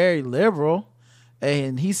Damon is very liberal.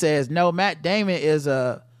 And he says no, Matt Damon is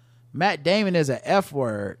a F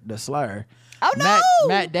word, the slur. Oh no,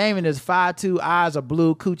 Matt Damon is 5'2", eyes are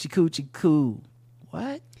blue, coochie cool.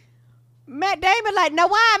 What? Matt Damon like, now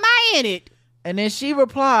why am I in it? And then she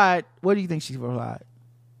replied, what do you think she replied?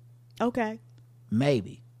 Okay.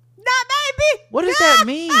 Maybe. Not maybe. What does that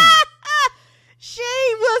mean? She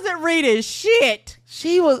wasn't reading shit.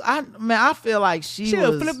 She was, I feel like she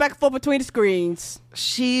was flip back and forth between the screens.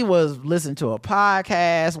 She was listening to a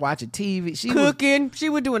podcast, watching TV. She cooking. She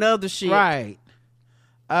was doing other shit. Right.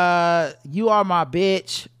 You are my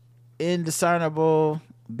bitch. Indiscernible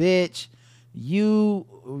bitch. You're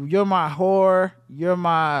my whore. You're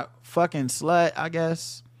my fucking slut, I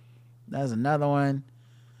guess. That's another one.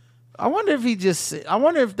 I wonder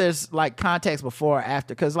if there's like context before or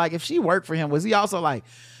after, because like if she worked for him, was he also like,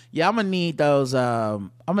 yeah, I'm gonna need those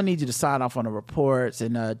I'm gonna need you to sign off on the reports,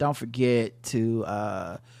 and don't forget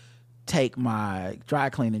to take my dry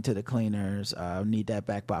cleaning to the cleaners. I need that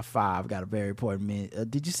back by 5. Got a very important minute.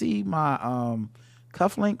 Did you see my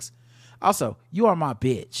cufflinks? Also, you are my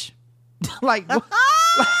bitch. Like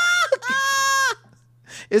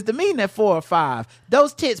is the meeting at 4 or 5?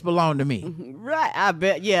 Those tits belong to me. Right, I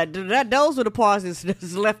bet. Yeah, those were the parts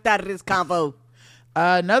that's left out of this convo.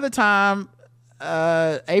 Another time,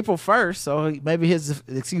 April 1st, so maybe his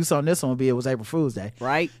excuse on this one will be it was April Fool's Day.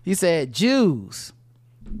 Right. He said, Jews,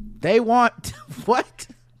 they want what?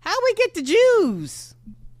 How we get the Jews?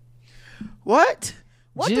 What?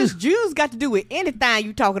 What does Jews got to do with anything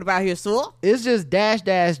you talking about here, sir? It's just dash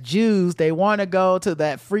Jews. They want to go to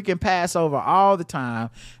that freaking Passover all the time.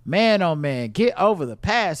 Man, oh man, get over the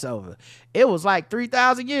Passover. It was like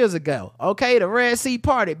 3,000 years ago. Okay, the Red Sea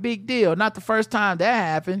parted, big deal. Not the first time that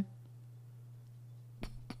happened.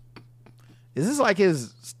 Is this like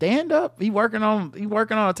his stand-up? He working on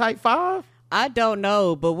a type 5? I don't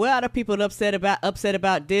know, but what are the people upset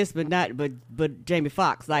about this, but Jamie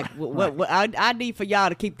Foxx? Like, what I need for y'all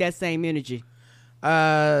to keep that same energy.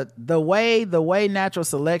 The way natural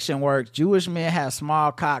selection works, Jewish men have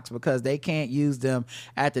small cocks because they can't use them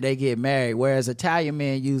after they get married, whereas Italian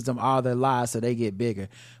men use them all their lives so they get bigger.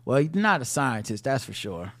 Well, he's not a scientist, that's for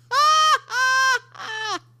sure.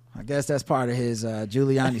 I guess that's part of his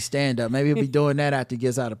Giuliani stand-up. Maybe he'll be doing that after he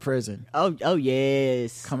gets out of prison. Oh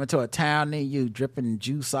yes. Coming to a town near you, dripping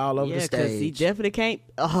juice all over the stage. Yeah, because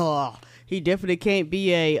he definitely can't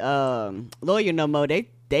be a lawyer no more. They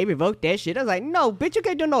revoked that shit. I was like, no, bitch, you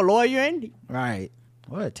can't do no lawyering. Right.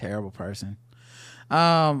 What a terrible person.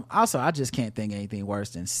 Also, I just can't think of anything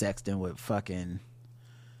worse than sexting with fucking...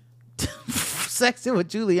 sexting with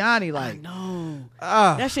Giuliani. Like, I know.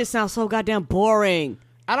 That shit sounds so goddamn boring.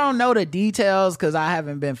 I don't know the details because I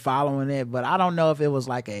haven't been following it, but I don't know if it was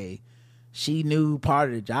like she knew part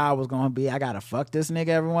of the job was going to be I gotta fuck this nigga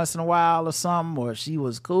every once in a while or something, or she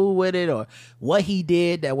was cool with it, or what he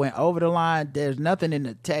did that went over the line. There's nothing in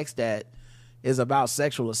the text that is about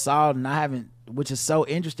sexual assault, and I haven't, which is so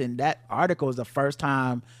interesting. That article is the first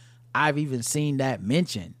time I've even seen that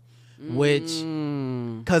mentioned, which,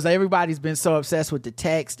 because everybody's been so obsessed with the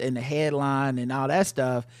text and the headline and all that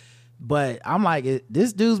stuff. But I'm like,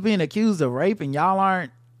 this dude's being accused of rape and y'all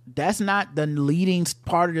aren't, that's not the leading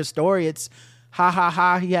part of the story. It's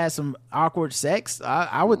he had some awkward sex.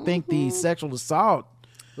 I would think the sexual assault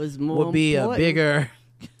would be important.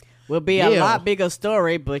 A lot bigger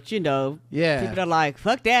story, but people are like,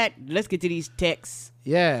 fuck that, let's get to these texts.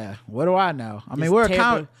 Yeah, what do I know? I mean, we're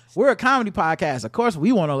a comedy podcast. Of course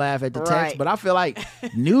we want to laugh at the text, but I feel like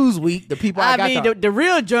Newsweek, the people the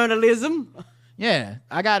real journalism. Yeah,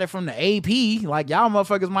 I got it from the AP. Like, y'all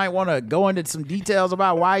motherfuckers might want to go into some details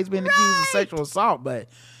about why he's been accused of sexual assault, but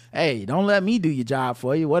hey, don't let me do your job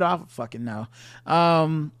for you. What do I fucking know?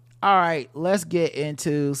 All right, let's get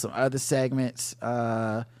into some other segments.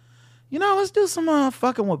 Let's do some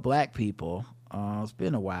fucking with black people. It's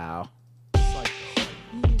been a while.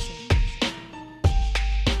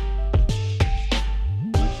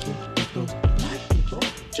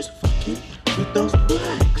 Just fucking with those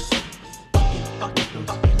blacks. Fucking with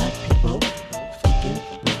those black people. Fucking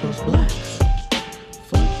with those blacks.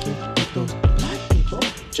 Fucking with those black people.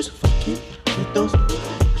 Just fucking with those blacks.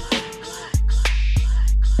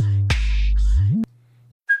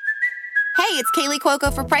 Hey, it's Kaylee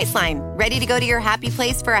Cuoco for Priceline. Ready to go to your happy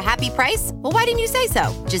place for a happy price? Well, why didn't you say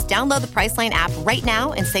so? Just download the Priceline app right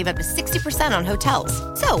now and save up to 60% on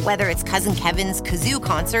hotels. So whether it's Cousin Kevin's Kazoo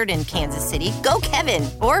Concert in Kansas City, go Kevin,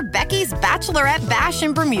 or Becky's Bachelorette Bash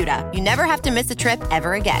in Bermuda, you never have to miss a trip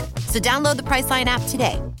ever again. So download the Priceline app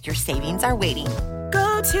today. Your savings are waiting.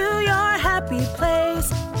 Go to your happy place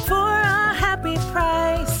for a happy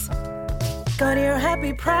price. Go to your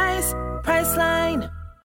happy price, Priceline.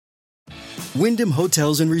 Wyndham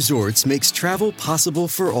Hotels & Resorts makes travel possible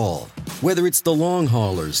for all. Whether it's the long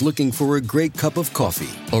haulers looking for a great cup of coffee,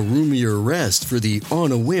 a roomier rest for the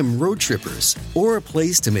on-a-whim road trippers, or a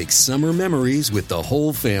place to make summer memories with the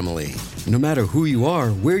whole family. No matter who you are,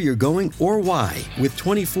 where you're going, or why, with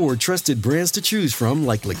 24 trusted brands to choose from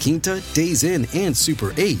like La Quinta, Days Inn, and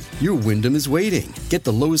Super 8, your Wyndham is waiting. Get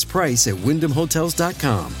the lowest price at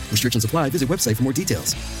WyndhamHotels.com. Restrictions apply. Visit website for more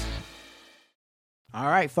details. All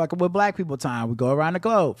right, fucking with black people time. We go around the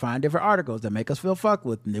globe, find different articles that make us feel fucked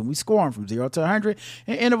with, and then we score them from 0 to 100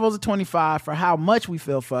 in intervals of 25 for how much we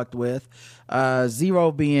feel fucked with.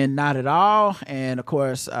 0 being not at all, and of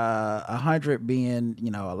course 100 being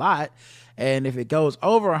a lot. And if it goes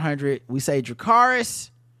over 100, we say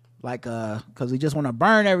Dracarys, like because we just want to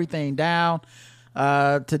burn everything down.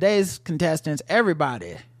 Today's contestants,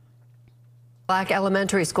 everybody. Black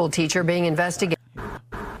elementary school teacher being investigated.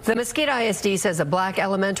 The Mesquite ISD says a black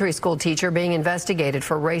elementary school teacher being investigated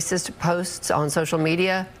for racist posts on social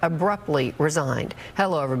media abruptly resigned.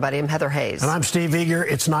 Hello, everybody. I'm Heather Hayes. And I'm Steve Eager.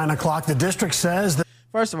 It's 9 o'clock. The district says that.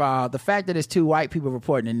 First of all, the fact that it's two white people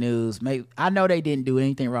reporting the news, I know they didn't do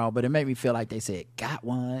anything wrong, but it made me feel like they said, got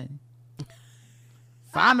one.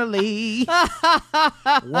 Finally,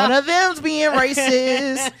 one of them's being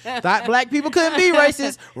racist. Thought black people couldn't be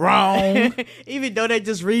racist. Wrong. Even though they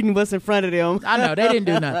just reading what's in front of them. I know they didn't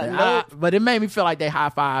do nothing, but it made me feel like they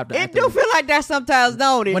high-fived. It do feel like that sometimes,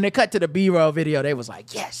 don't it? When they cut to the B-roll video, they was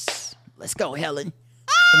like, "Yes, let's go, Helen."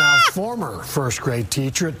 Now, former first grade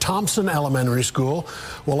teacher at Thompson Elementary School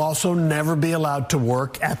will also never be allowed to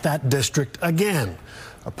work at that district again.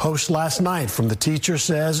 A post last night from the teacher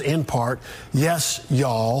says, in part, "Yes,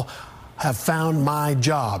 y'all have found my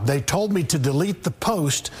job. They told me to delete the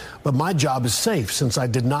post, but my job is safe since I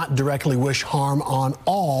did not directly wish harm on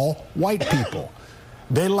all white people.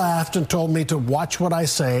 They laughed and told me to watch what I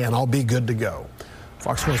say and I'll be good to go."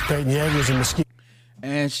 Fox 4's Peyton Yeager's in Mesquite.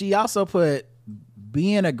 And she also put,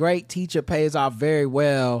 being a great teacher pays off very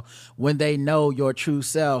well when they know your true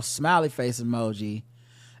self, smiley face emoji.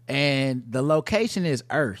 And the location is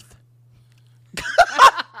Earth.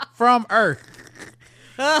 From Earth.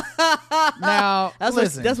 Now,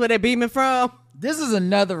 that's where they're beaming from. This is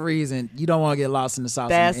another reason you don't want to get lost in the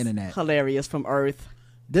sauce on the internet. That's hilarious, from Earth.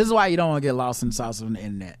 This is why you don't want to get lost in the sauce on the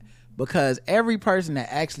internet. Because every person that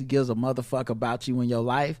actually gives a motherfucker about you in your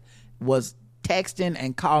life was texting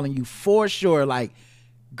and calling you for sure. Like,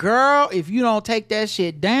 girl, if you don't take that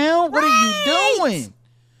shit down, what are you doing?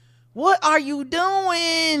 What are you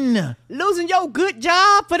doing? Losing your good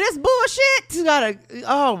job for this bullshit? You gotta,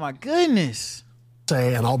 oh my goodness.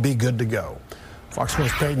 Say, and I'll be good to go. Fox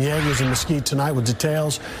 4's Peyton Yeager's in Mesquite tonight with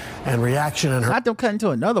details and reaction in her. Not them cutting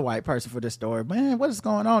to another white person for this story. Man, what is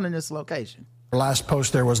going on in this location? Her last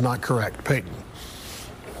post there was not correct. Peyton.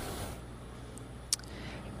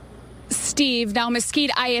 Steve, now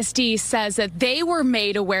Mesquite ISD says that they were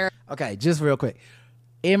made aware. Okay, just real quick.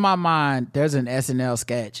 In my mind, there's an SNL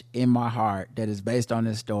sketch in my heart that is based on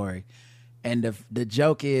this story. And the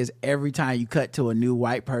joke is, every time you cut to a new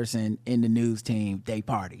white person in the news team, they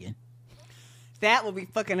partying. That would be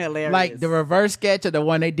fucking hilarious. Like the reverse sketch of the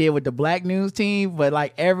one they did with the black news team, but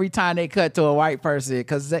like every time they cut to a white person,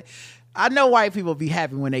 because I know white people be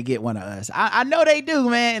happy when they get one of us. I know they do,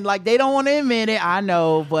 man. Like, they don't want to admit it. I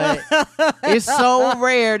know, but it's so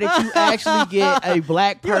rare that you actually get a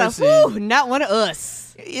black person. Like, not one of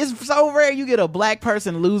us. It's so rare you get a black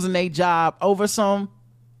person losing their job over some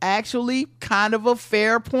actually kind of a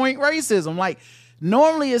fair point racism. Like,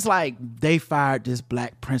 normally it's like they fired this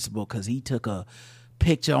black principal because he took a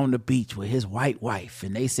picture on the beach with his white wife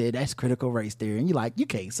and they said that's critical race theory, and you're like, you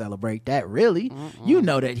can't celebrate that, really. You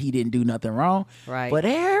know that he didn't do nothing wrong, right? But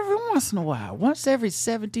every once in a while, once every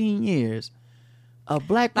 17 years, a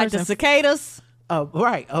black person, like the cicadas, a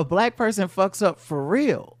black person fucks up for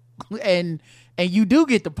real, and you do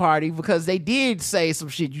get the party because they did say some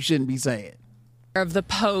shit you shouldn't be saying. Of the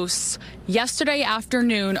posts yesterday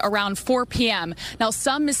afternoon around 4 p.m. Now,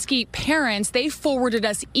 some Mesquite parents, they forwarded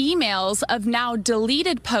us emails of now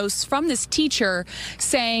deleted posts from this teacher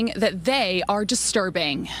saying that they are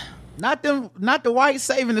disturbing. Not the whites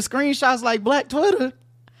saving the screenshots like black Twitter.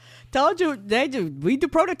 Told you, we do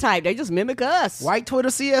prototype. They just mimic us. White Twitter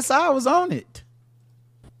CSI was on it.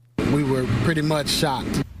 We were pretty much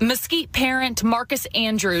shocked. Mesquite parent Marcus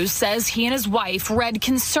Andrews says he and his wife read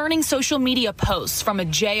concerning social media posts from a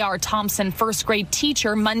J.R. Thompson first grade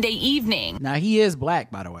teacher Monday evening. Now, he is black,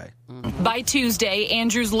 by the way. By Tuesday,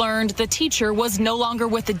 Andrews learned the teacher was no longer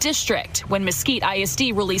with the district when Mesquite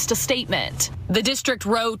ISD released a statement. The district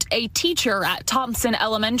wrote, a teacher at Thompson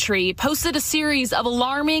Elementary posted a series of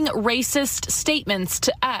alarming racist statements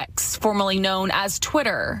to X, formerly known as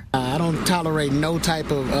Twitter. I don't tolerate no type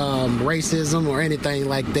of racism or anything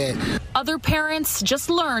like that. Other parents just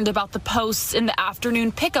learned about the posts in the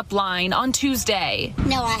afternoon pickup line on Tuesday.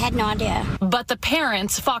 No, I had no idea. But the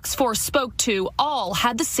parents Fox 4 spoke to all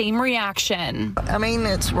had the same reaction. I mean,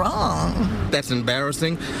 it's wrong. That's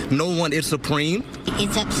embarrassing. No one is supreme.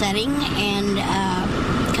 It's upsetting and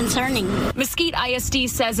concerning. Mesquite ISD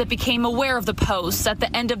says it became aware of the posts at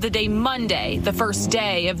the end of the day Monday, the first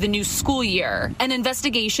day of the new school year. An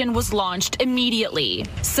investigation was launched immediately.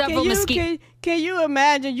 Can you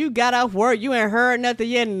imagine you got off work, you ain't heard nothing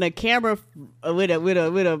yet, and the camera with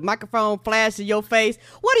a microphone flash in your face?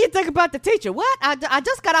 What do you think about the teacher? What? I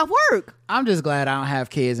just got off work. I'm just glad I don't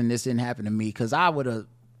have kids and this didn't happen to me, because I would have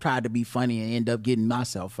tried to be funny and end up getting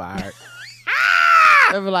myself fired.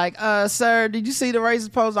 They were like, sir, did you see the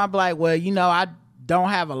racist post? I'm like, well, I don't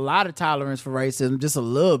have a lot of tolerance for racism, just a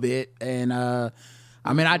little bit. And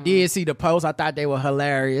I did see the post. I thought they were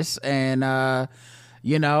hilarious. And I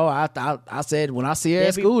said, when I see her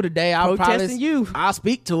at school today, I'll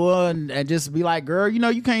speak to her and just be like, girl,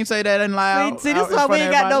 you can't say that in loud. See, this is why we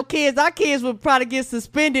ain't got no kids. Our kids would probably get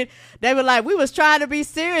suspended. They were like, we was trying to be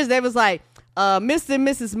serious. They was like, Mr. and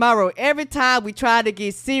Mrs. Morrow, every time we tried to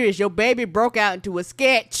get serious, your baby broke out into a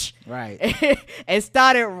sketch. Right. And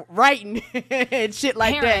started writing and shit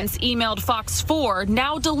like Parents that. emailed Fox 4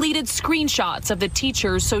 now deleted screenshots of the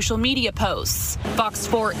teacher's social media posts. Fox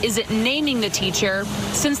 4 isn't naming the teacher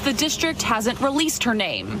since the district hasn't released her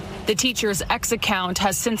name. The teacher's X account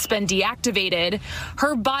has since been deactivated.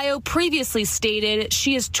 Her bio previously stated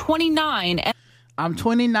she is 29. I'm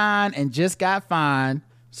 29 and just got fined.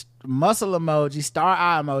 Muscle emoji, star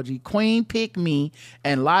eye emoji, queen pick me,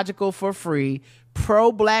 and logical for free.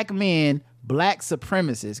 Pro black men, black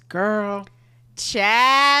supremacists. Girl.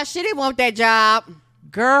 Child, she didn't want that job.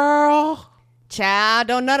 Girl. Child,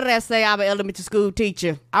 don't none of that say I'm an elementary school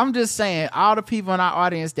teacher. I'm just saying, all the people in our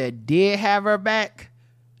audience that did have her back,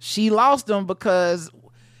 she lost them because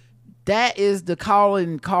that is the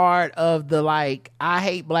calling card of the, like, I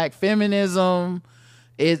hate black feminism.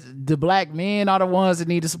 It's the black men are the ones that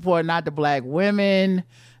need to support, not the black women.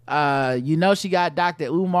 You know, she got Dr.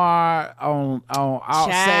 Umar on all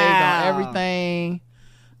saved on everything.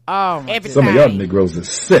 Oh my Some of y'all Negroes are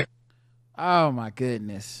sick. Oh my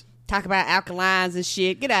goodness. Talk about alkalines and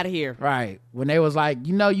shit. Get out of here. Right. When they was like,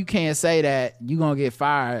 you know, you can't say that, you gonna get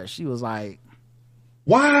fired. She was like,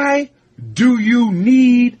 why do you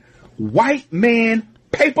need white man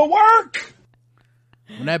paperwork?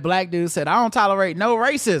 When that black dude said, I don't tolerate no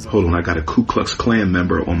racism. Hold on, I got a Ku Klux Klan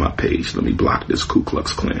member on my page. Let me block this Ku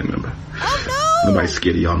Klux Klan member. Oh no! Nobody's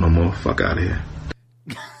scared of y'all no more. Fuck out of here.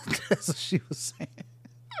 That's what she was saying.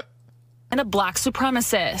 And a black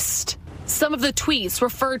supremacist. Some of the tweets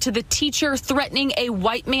referred to the teacher threatening a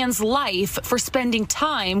white man's life for spending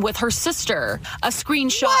time with her sister. A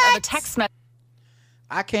screenshot of a text message.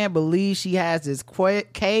 I can't believe she has this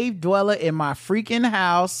cave dweller in my freaking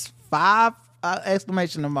house. 5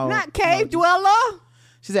 exclamation emoji. Not cave dweller.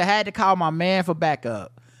 She said, had to call my man for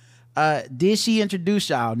backup. Did she introduce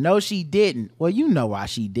y'all? No, she didn't. Well, you know why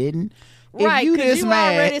she didn't. Right, because you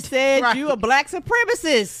already said right, you a black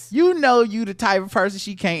supremacist. You know you the type of person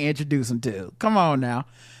she can't introduce him to. Come on now.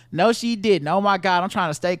 No, she didn't. Oh my God, I'm trying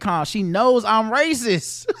to stay calm. She knows I'm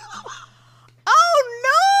racist.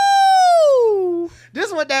 Oh no! This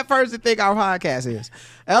is what that person think our podcast is.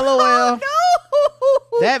 LOL. Oh, no!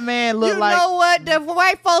 That man looked like... You know what? The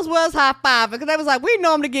white folks was high-fiving because they was like, we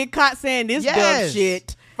normally get caught saying this dumb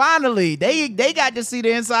shit. Finally, they got to see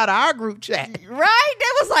the inside of our group chat. Right? They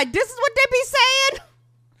was like, this is what they be saying?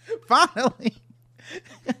 Finally.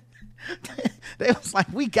 They was like,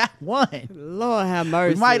 we got one. Lord have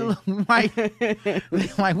mercy. We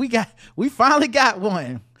finally got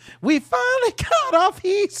one. We finally got off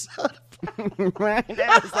his. Right? They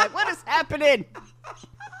was like, what is happening?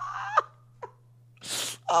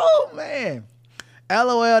 Oh man.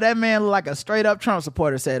 LOL, that man looked like a straight up Trump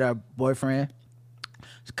supporter, said her boyfriend.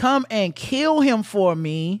 Come and kill him for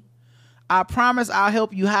me. I promise I'll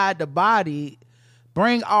help you hide the body.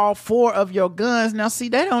 Bring all 4 of your guns. Now see,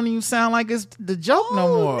 that don't even sound like it's the joke no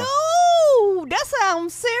more. No, that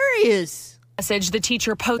sounds serious. Message the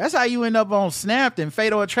teacher posted. That's how you end up on Snapped and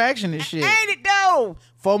Fatal Attraction and shit. Ain't it though?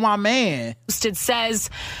 For my man. It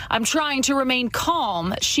says, I'm trying to remain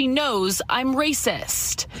calm. She knows I'm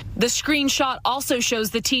racist. The screenshot also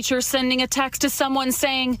shows the teacher sending a text to someone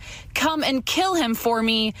saying, come and kill him for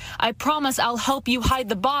me. I promise I'll help you hide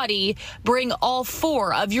the body. Bring all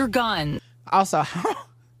 4 of your guns. Also,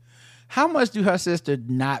 how much do her sister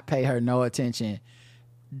not pay her no attention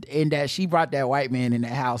in that she brought that white man in the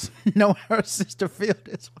house? No, her sister feel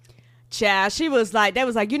this way. Child, she was like, they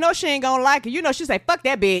was like, you know she ain't gonna like it. You know she say, fuck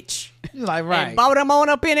that bitch. She's like, right. And bought them on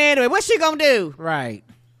up in there anyway. What's she gonna do? Right.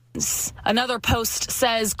 Another post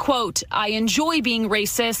says, quote, I enjoy being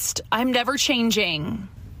racist. I'm never changing.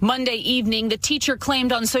 Monday evening, the teacher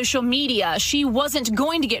claimed on social media she wasn't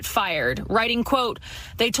going to get fired, writing, quote,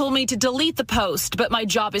 they told me to delete the post, but my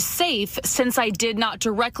job is safe since I did not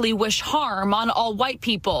directly wish harm on all white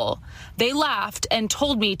people. They laughed and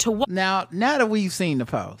told me to... Now that we've seen the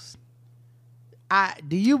post,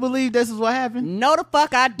 do you believe this is what happened? No, the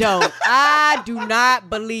fuck I don't. I do not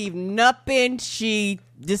believe nothing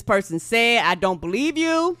this person said. I don't believe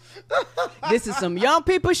you. This is some young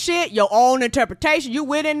people shit. Your own interpretation. You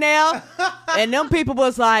went in there and them people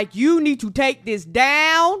was like, you need to take this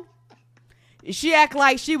down. She act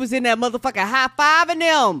like she was in that motherfucking high-fiving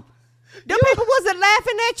them. Them people wasn't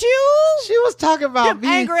laughing at you. She was talking about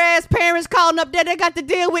them angry ass parents calling up there they got to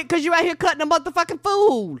deal with because you out here cutting a motherfucking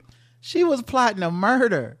food. She was plotting a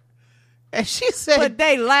murder. And she said... But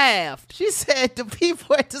they laughed. She said the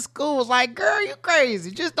people at the school was like, girl, you crazy.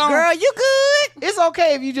 Just don't... Girl, you good? It's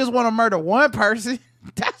okay if you just want to murder one person.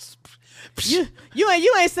 You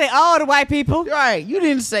ain't say all the white people. Right.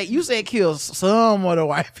 You said kill some of the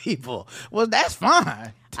white people. Well, that's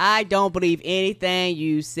fine. I don't believe anything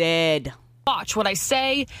you said. Watch what I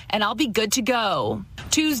say, and I'll be good to go.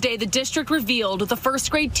 Tuesday, the district revealed the first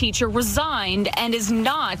grade teacher resigned and is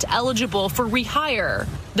not eligible for rehire.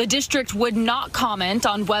 The district would not comment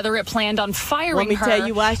on whether it planned on firing her. Tell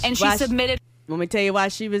you why she submitted. Let me tell you why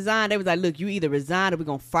she resigned. They was like, look, you either resign or we're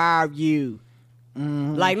going to fire you.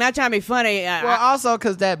 Mm-hmm. Like, not trying to be funny. Also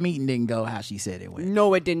because that meeting didn't go how she said it went.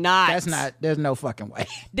 No, it did not. There's no fucking way.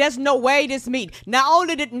 There's no way this meeting. Not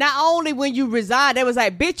only when you resign, they was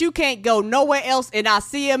like, bitch, you can't go nowhere else in our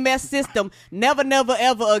CMS system. Never,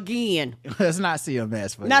 ever again. It's not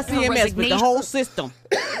CMS. Not CMS, but the whole system.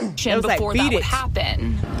 Before like, that would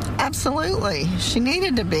happen. Absolutely. She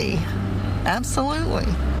needed to be. Absolutely.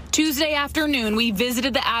 Tuesday afternoon, we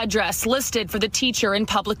visited the address listed for the teacher in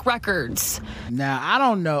public records. Now, I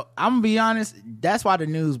don't know. I'm going to be honest. That's why the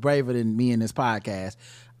news braver than me in this podcast.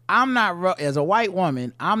 I'm not, as a white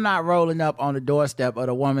woman, I'm not rolling up on the doorstep of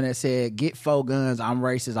the woman that said, get 4 guns, I'm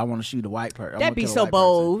racist, I want to shoot a white person. That'd be so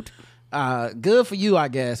bold. Good for you, I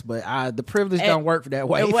guess, but the privilege don't work for that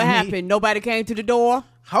way. And what happened? Nobody came to the door?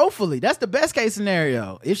 Hopefully. That's the best case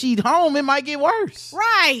scenario. If she's home, it might get worse.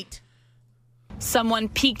 Right. Someone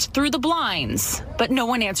peeked through the blinds, but no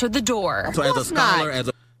one answered the door. So as a scholar,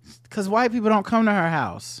 because white people don't come to her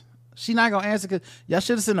house. She not gonna answer. Because y'all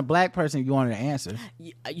should have sent a black person if you wanted to answer.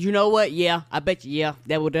 You know what? Yeah, I bet you. Yeah,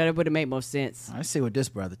 that would have made more sense. Let's see what this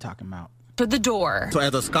brother talking about. To the door. So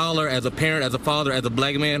as a scholar, as a parent, as a father, as a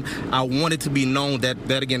black man, I want it to be known that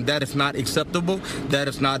again, that is not acceptable. That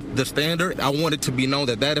is not the standard. I want it to be known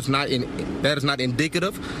that is not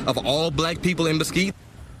indicative of all black people in Mesquite.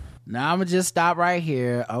 Now I'm gonna just stop right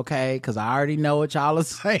here, okay? Because I already know what y'all are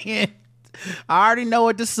saying. I already know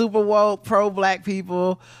what the super woke pro-black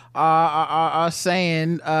people are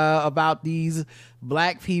saying about these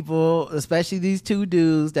black people, especially these 2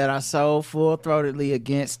 dudes that are so full-throatedly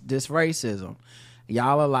against this racism.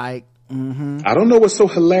 Y'all are like, I don't know what's so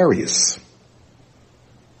hilarious.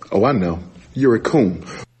 Oh, I know. You're a coon.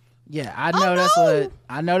 Yeah, I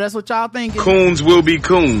know that's what y'all thinking. Coons will be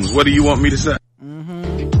coons. What do you want me to say?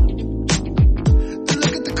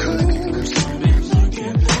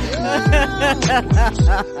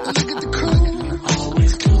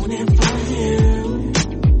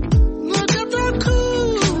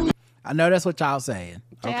 I know that's what y'all saying.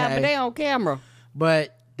 Okay? Yeah, but they on camera.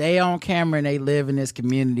 But they on camera and they live in this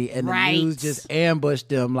community, and the news just ambushed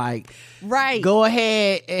them like, go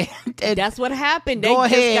ahead. And that's what happened. They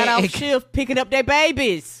just got off shift picking up their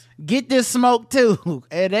babies. Get this smoke too.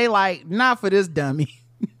 And they like, not for this dummy.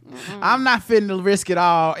 I'm not finna risk it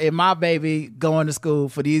all in my baby going to school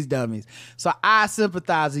for these dummies. So I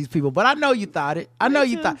sympathize with these people. But I know you thought it. I know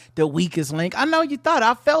you thought the weakest link. I know you thought.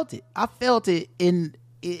 I felt it. I felt it in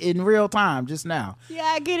real time just now. Yeah,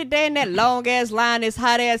 I get it. They in that long ass line, this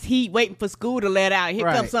hot ass heat, waiting for school to let out. Here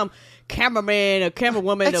comes some cameraman or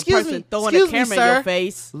camerawoman, a person throwing a camera in your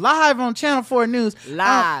face. Live on Channel 4 News.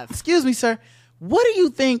 Live. Excuse me, sir. What do you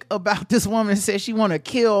think about this woman that says she want to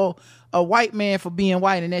kill a white man for being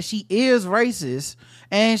white and that she is racist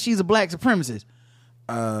and she's a black supremacist?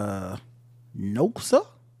 Nope, sir.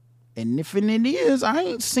 And if it is, I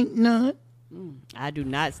ain't seen none. I do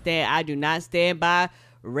not stand by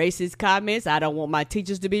racist comments. I don't want my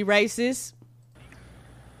teachers to be racist.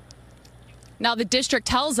 Now the district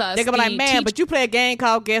tells us they're gonna be like, man, but you play a game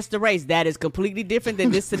called Guess the Race. That is completely different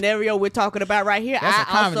than this scenario we're talking about right here.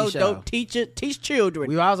 That's I also don't teach children.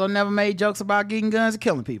 We also never made jokes about getting guns and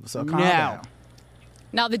killing people. So calm down.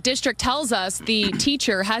 Now, the district tells us the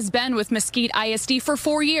teacher has been with Mesquite ISD for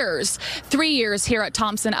 4 years, 3 years here at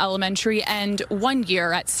Thompson Elementary and 1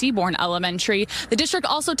 year at Seaborn Elementary. The district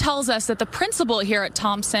also tells us that the principal here at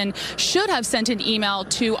Thompson should have sent an email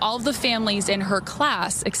to all of the families in her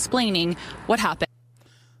class explaining what happened.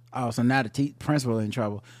 Oh, so now the principal in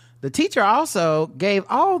trouble. The teacher also gave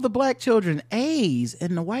all the black children A's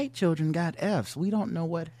and the white children got F's. We don't know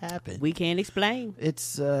what happened. We can't explain.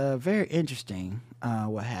 It's very interesting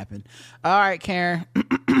what happened. All right, Karen.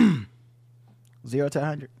 0 to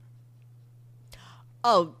 100.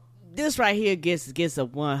 Oh, this right here gets a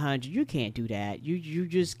 100. You can't do that. You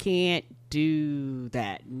just can't do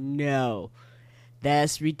that. No.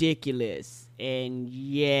 That's ridiculous. And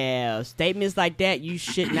yeah, statements like that you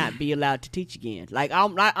should not be allowed to teach again. Like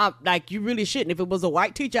I'm like you really shouldn't. If it was a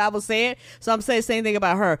white teacher, I would say it. So I'm saying the same thing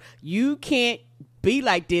about her. You can't be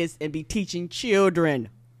like this and be teaching children.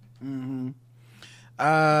 Mm-hmm.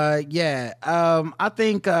 Yeah. I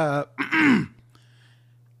think I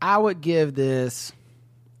would give this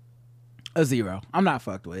a 0. I'm not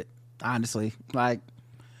fucked with. honestly. Like,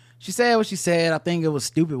 she said what she said. I think it was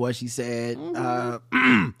stupid what she said.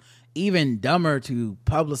 Even dumber to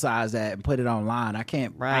publicize that and put it online. I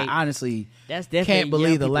can't. Right. I honestly That's definitely can't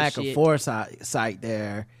believe the young lack people of shit. foresight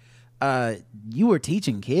there. You were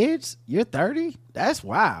teaching kids? You're 30? That's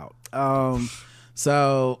wild.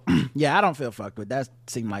 So yeah, I don't feel fucked with. That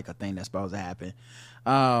seemed like a thing that's supposed to happen.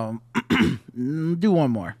 Do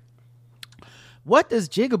one more. What does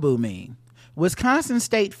jigaboo mean? Wisconsin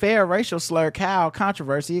State Fair racial slur cow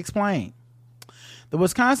controversy explained. The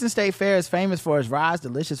Wisconsin State Fair is famous for its rides,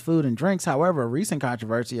 delicious food, and drinks. However, a recent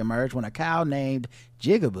controversy emerged when a cow named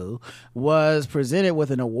Jigaboo was presented with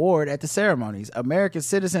an award at the ceremonies. American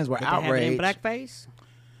citizens were Did they have it in outraged. blackface?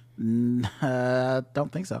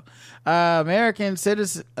 Don't think so. American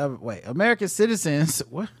citizens.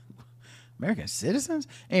 What? American citizens?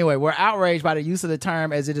 Anyway, were outraged by the use of the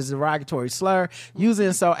term as it is a derogatory slur, using to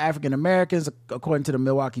insult African Americans, according to the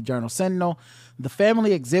Milwaukee Journal Sentinel. The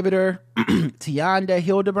family exhibitor, Tianda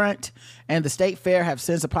Hildebrandt, and the state fair have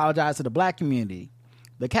since apologized to the black community.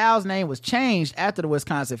 The cow's name was changed after the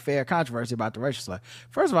Wisconsin Fair controversy about the racial slur.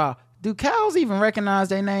 First of all, do cows even recognize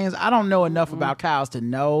their names? I don't know enough about cows to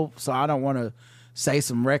know, so I don't want to say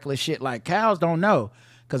some reckless shit like cows don't know.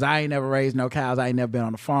 Because I ain't never raised no cows. I ain't never been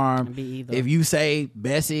on a farm. Me either. If you say,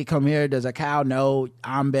 Bessie, come here, does a cow know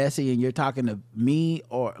I'm Bessie and you're talking to me?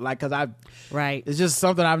 Or like, because right. It's just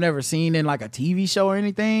something I've never seen in like a TV show or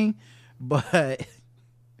anything. But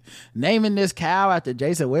naming this cow after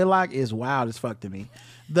Jason Whitlock is wild as fuck to me.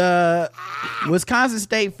 The Wisconsin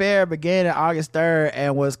State Fair began on August 3rd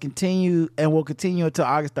and will continue until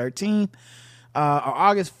August 13th. On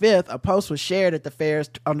August 5th, a post was shared at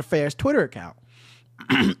on the fair's Twitter account.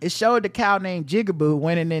 It showed the cow named Jigaboo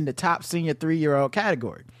winning in the top senior 3-year-old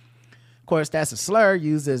category. Of course, that's a slur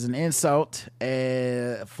used as an insult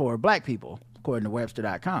for black people, according to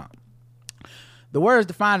Webster.com. The word is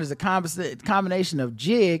defined as a combination of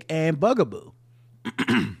jig and bugaboo,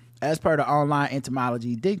 as per the online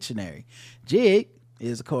etymology dictionary. Jig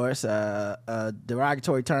is, of course, a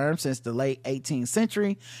derogatory term since the late 18th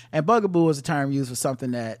century, and bugaboo is a term used for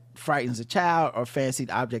something that frightens a child or fancied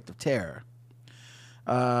object of terror.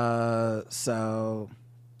 So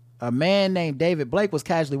a man named David Blake was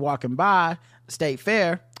casually walking by the state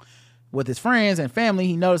fair with his friends and family.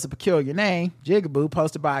 He noticed a peculiar name, Jigaboo,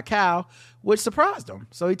 posted by a cow, which surprised him.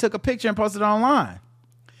 So he took a picture and posted it online.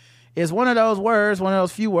 It's one of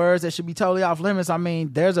those few words that should be totally off limits. I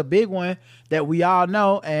mean, there's a big one that we all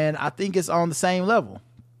know, and I think it's on the same level.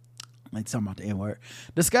 Like talking about the N-word.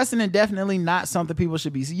 Disgusting and definitely not something people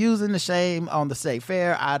should be using. The shame on the state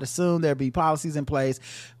fair. I'd assume there'd be policies in place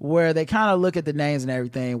where they kind of look at the names and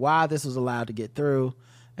everything, why this was allowed to get through.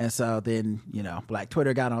 And so then, Black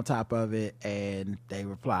Twitter got on top of it and they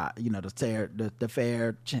replied, the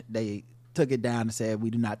fair, they took it down and said, we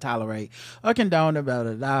do not tolerate or condone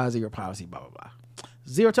about zero policy, blah, blah, blah.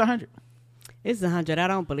 0 to 100. It's 100. I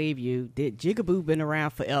don't believe you. Jigaboo been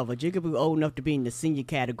around forever. Jigaboo old enough to be in the senior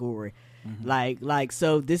category. Mm-hmm.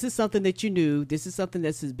 So this is something that you knew. This is something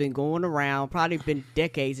that has been going around, probably been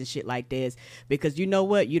decades and shit like this. Because you know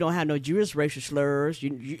what? You don't have no Jewish racial slurs. We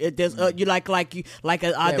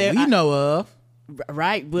know of.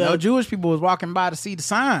 Right. Well, no Jewish people was walking by to see the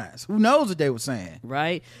signs. Who knows what they were saying?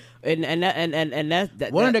 Right. And that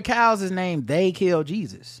one of the cows is named They Killed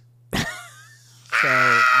Jesus. So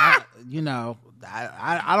I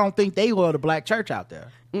don't think they were the black church out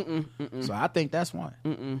there. So I think that's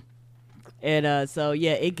one. And so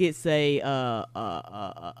yeah, it gets a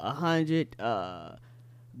 100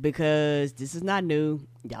 because this is not new.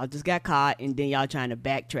 Y'all just got caught, and then y'all trying to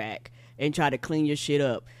backtrack and try to clean your shit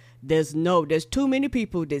up. There's too many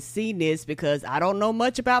people that seen this, because I don't know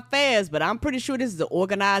much about fairs, but I'm pretty sure this is an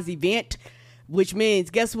organized event, which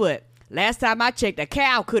means, guess what? Last time I checked, a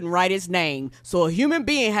cow couldn't write its name, so a human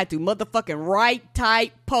being had to motherfucking write,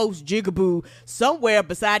 type, post Jigaboo somewhere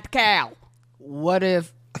beside the cow. What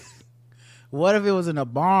if it was in a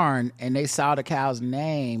barn and they saw the cow's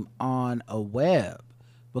name on a web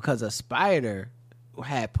because a spider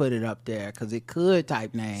had put it up there because it could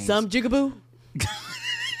type names? Some Jigaboo?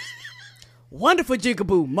 Wonderful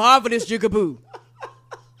Jigaboo. Marvelous Jigaboo.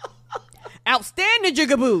 Outstanding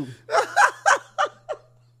Jigaboo.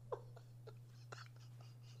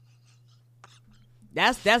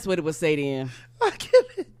 That's what it would say then.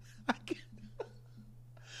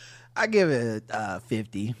 I give it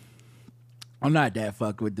 50. I'm not that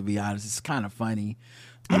fucked with, to be honest. It's kind of funny.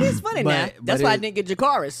 It is funny now. That's why I didn't get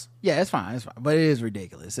Jakaris. Yeah, it's fine. But it is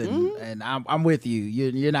ridiculous. And I'm with you.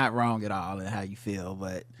 You're not wrong at all in how you feel.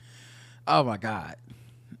 But, oh my God.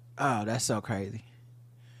 Oh, that's so crazy.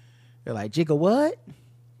 They're like, Jigga what?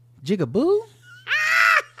 Jigaboo?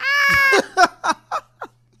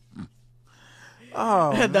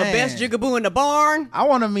 Oh, the best jigaboo in the barn. I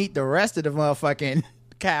want to meet the rest of the motherfucking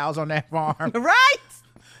cows on that farm. Right?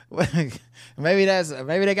 Maybe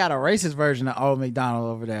they got a racist version of Old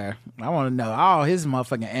McDonald over there. I want to know all his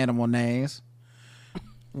motherfucking animal names.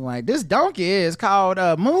 Like, this donkey is called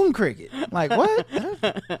Moon Cricket. Like, what?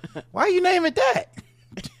 Why you name it that?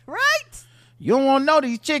 Right? You don't want to know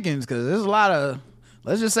these chickens because there's a lot of,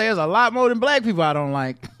 let's just say there's a lot more than black people I don't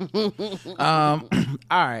like. All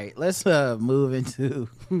right, let's move into,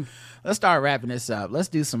 let's start wrapping this up. Let's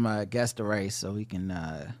do some guess the race so we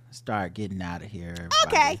can start getting out of here. Everybody.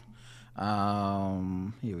 Okay.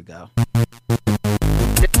 Here we go.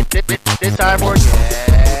 This time for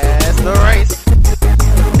guess the race.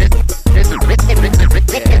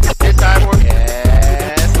 This time for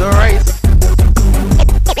guess the race.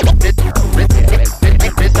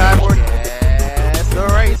 This time for guess the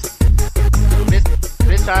race.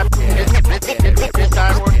 This time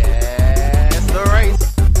for guess the race.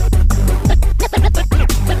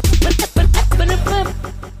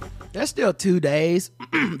 There's still 2 days.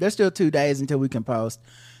 There's still 2 days until we can post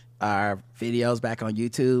our videos back on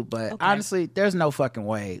YouTube. But honestly, there's no fucking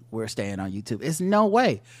way we're staying on YouTube. It's no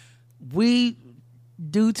way. We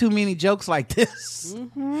do too many jokes like this,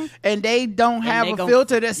 and they don't have a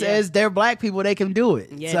filter that says they're black people. They can do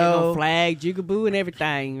it. Yeah, so they're gonna flag Jigaboo and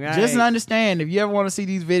everything. Right? Just understand, if you ever want to see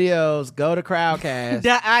these videos, go to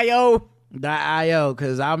Crowdcast.io.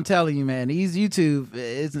 Because I'm telling you, man, these YouTube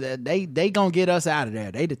they gonna get us out of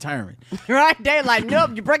there. They determined. Right? They like,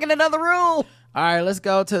 nope, you're breaking another rule. All right, let's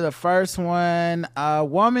go to the first one. A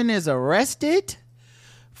woman is arrested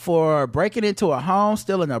for breaking into a home,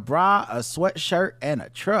 stealing a bra, a sweatshirt, and a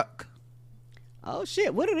truck. Oh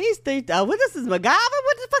shit! What are these things? What this is MacGyver?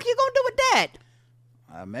 What the fuck you gonna do with that?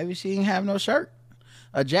 Maybe she didn't have no shirt.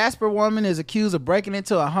 A Jasper woman is accused of breaking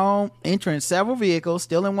into a home, entering several vehicles,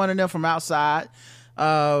 stealing one of them from outside.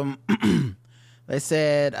 They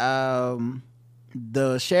said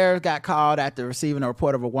the sheriff got called after receiving a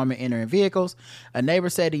report of a woman entering vehicles. A neighbor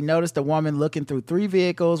said he noticed a woman looking through 3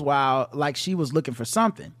 vehicles while like she was looking for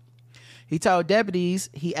something. He told deputies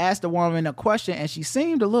he asked the woman a question and she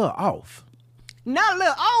seemed a little off. Not a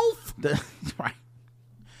little off. Right.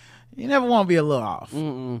 You never want to be a little off.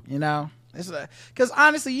 You know? It's because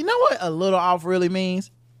honestly, you know what a little off really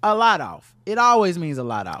means? A lot off. It always means a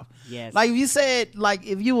lot off. Yes. Like if you said, like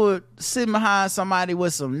if you were sitting behind somebody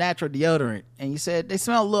with some natural deodorant and you said they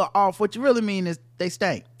smell a little off, what you really mean is they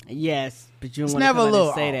stink. Yes, but you don't it's want never to a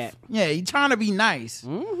little say off. that. Yeah, you're trying to be nice,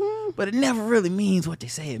 but it never really means what they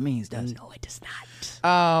say it means, does it? No, it does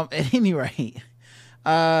not. At any rate,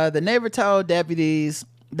 the neighbor told deputies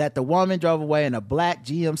that the woman drove away in a black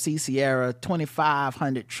GMC Sierra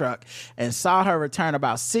 2500 truck and saw her return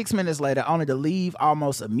about 6 minutes later, only to leave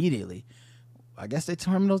almost immediately. I guess the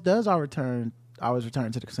criminals does always return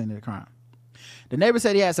to the scene of the crime. The neighbor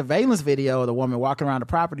said he had surveillance video of the woman walking around the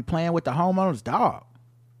property playing with the homeowner's dog.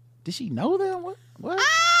 Did she know them? What? What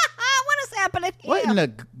is happening here? What in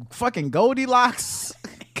the fucking Goldilocks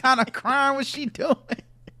kind of crime was she doing?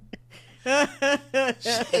 She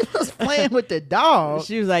was playing with the dog.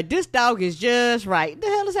 She was like, this dog is just right. What the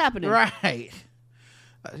hell is happening? Right.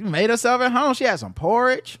 She made herself at home. She had some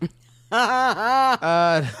porridge.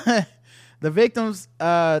 The victims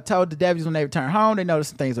told the deputies when they returned home, they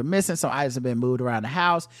noticed some things were missing. Some items have been moved around the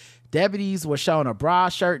house. Deputies were shown a bra,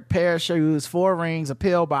 shirt, pair of shoes, 4 rings, a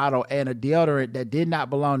pill bottle, and a deodorant that did not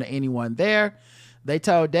belong to anyone there. They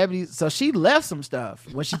told deputies, so she left some stuff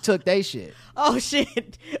when she took their shit. Oh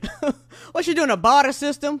shit! What she doing? A barter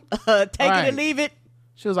system? Take it and leave it.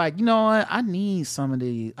 She was like, you know what? I need some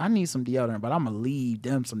deodorant, but I'm gonna leave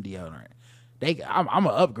them some deodorant. I'm gonna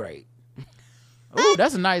upgrade. Ooh,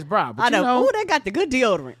 that's a nice bra. But I know. You know, Ooh, they got the good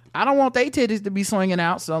deodorant. I don't want their titties to be swinging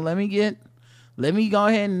out, so let me go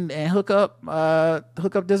ahead and hook up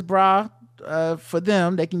this bra for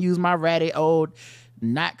them. They can use my ratty old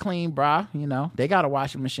not clean bra. You know, they got a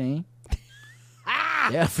washing machine.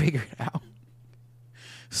 They'll figure it out.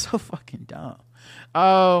 So fucking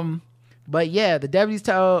dumb. But yeah, the deputies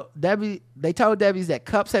told deputies that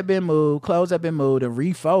cups had been moved, clothes had been moved and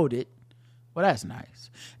refolded. Well, that's nice.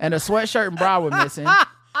 And a sweatshirt and bra were missing. The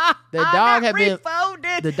dog had been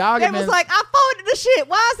refolded. The dog had was been like, I folded the shit.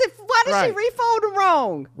 Why did she refold them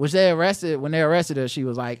wrong? When they arrested her, she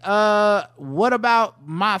was like, what about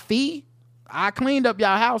my fee? I cleaned up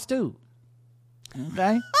y'all house too.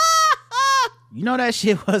 Okay. You know that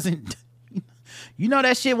shit wasn't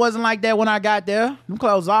like that when I got there. Them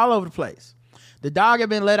clothes all over the place. The dog had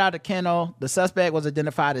been let out of the kennel. The suspect was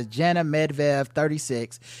identified as Jana Medvedev,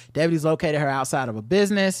 36. Deputies located her outside of a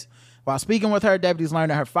business. While speaking with her, deputies learned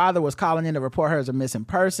that her father was calling in to report her as a missing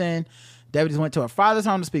person. Deputies went to her father's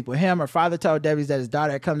home to speak with him. Her father told deputies that his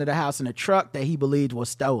daughter had come to the house in a truck that he believed was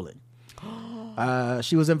stolen.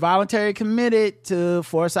 She was involuntarily committed to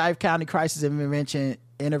Forsyth County Crisis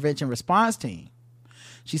Intervention Response Team.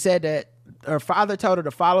 She said that her father told her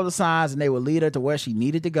to follow the signs and they would lead her to where she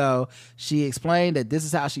needed to go. She explained that this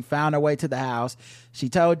is how she found her way to the house. She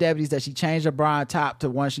told deputies that she changed her bra and top to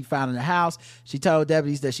one she found in the house. She told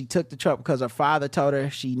deputies that she took the truck because her father told her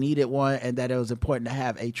she needed one and that it was important to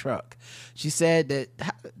have a truck. She said that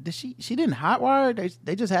she didn't hotwire.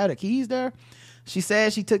 They just had the keys there. She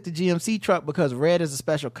said she took the GMC truck because red is a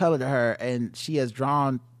special color to her and she has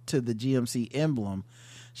drawn to the GMC emblem.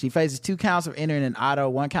 She faces 2 counts of entering an auto,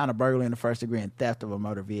 1 count of burglary in the first degree, and theft of a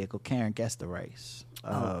motor vehicle. Karen, guess the race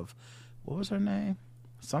of, what was her name?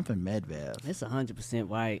 Something Medvedev. It's 100%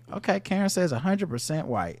 white. Okay, Karen says 100%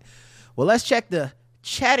 white. Well, let's check the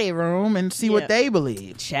chatty room and see what they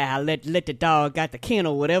believe. Child, let the dog got the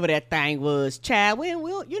kennel, whatever that thing was. Child,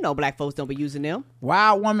 we'll you know black folks don't be using them.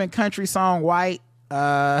 Wild Woman country song white.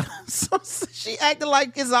 So she acted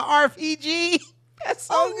like it's an RPG. That's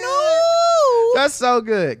so good. No. That's so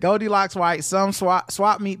good. Goldilocks white. Some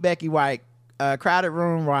swap meet Becky white. Crowded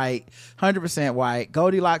room white. 100% white.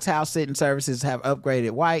 Goldilocks house sitting services have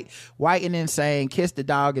upgraded white. White and insane. Kiss the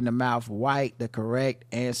dog in the mouth white. The correct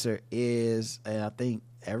answer is, and I think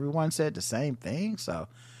everyone said the same thing. So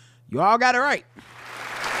you all got it right.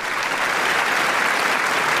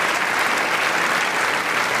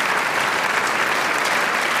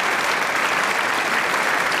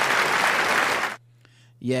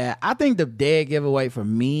 Yeah, I think the dead giveaway for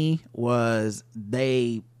me was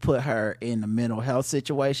they put her in a mental health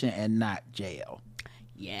situation and not jail.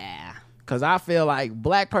 Yeah. Because I feel like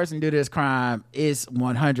black person do this crime is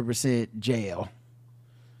 100% jail.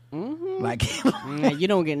 Mm-hmm. Like, you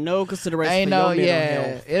don't get no consideration ain't for no, your mental yeah,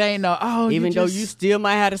 health. it ain't no, oh, even though you still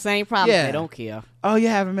might have the same problem, they don't care. Oh, you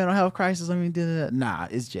have a mental health crisis, let me do that. Nah,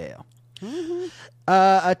 it's jail. Mm-hmm.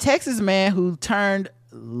 A Texas man who turned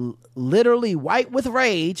literally white with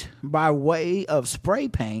rage by way of spray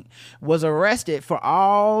paint was arrested for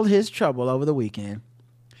all his trouble over the weekend.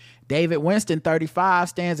 David Winston, 35,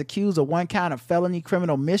 stands accused of 1 count of felony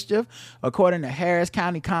criminal mischief, according to Harris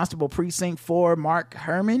County Constable Precinct 4 Mark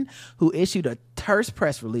Herman, who issued a terse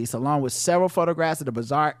press release along with several photographs of the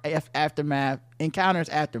bizarre encounters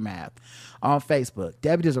aftermath on Facebook.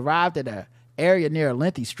 Deputies arrived at an area near a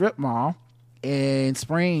lengthy strip mall in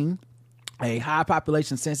Spring, a high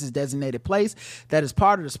population census designated place that is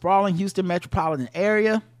part of the sprawling Houston metropolitan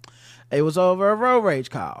area. It was over a road rage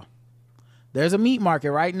call. There's a meat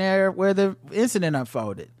market right there where the incident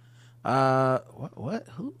unfolded. What?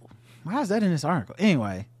 Who? Why is that in this article?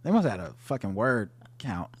 Anyway, they must have had a fucking word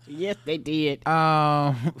count. Yes, they did.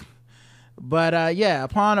 But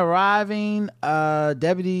upon arriving,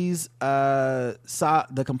 deputies saw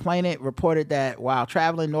the complainant reported that while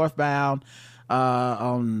traveling northbound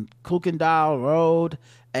on Kukendall Road,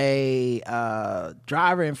 a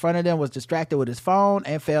driver in front of them was distracted with his phone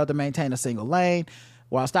and failed to maintain a single lane.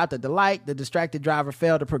 While stopped at the light, the distracted driver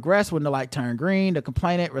failed to progress when the light turned green. The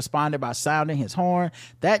complainant responded by sounding his horn.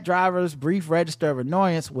 That driver's brief register of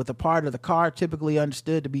annoyance with a part of the car typically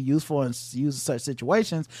understood to be useful in used in such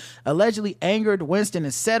situations allegedly angered Winston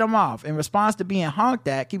and set him off. In response to being honked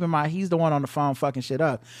at, keep in mind he's the one on the phone fucking shit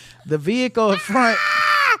up, the vehicle in front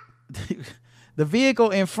the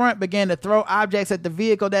vehicle in front began to throw objects at the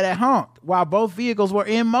vehicle that had honked while both vehicles were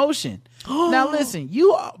in motion. Now listen,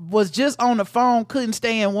 you was just on the phone, couldn't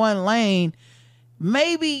stay in one lane.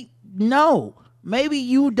 Maybe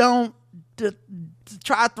you don't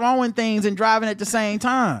try throwing things and driving at the same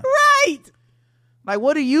time. Right. Like,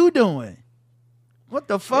 what are you doing? What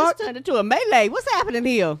the fuck? This turned into a melee. What's happening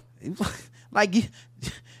here? Like,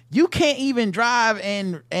 you can't even drive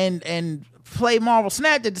and play Marvel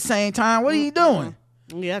Snap at the same time. What are you doing?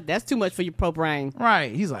 Yeah, that's too much for your pro brain.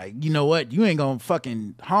 Right. He's like, you know what? You ain't gonna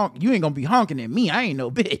fucking honk. You ain't gonna be honking at me. I ain't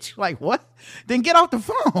no bitch. Like, what? Then get off the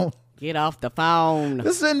phone. Get off the phone.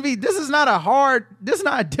 This is not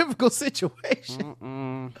a difficult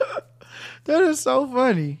situation. That is so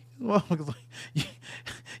funny. Well,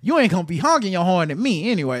 you ain't gonna be honking your horn at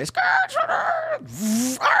me anyway.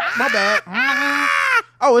 My bad.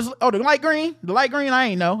 The light green? The light green? I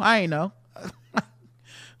ain't know.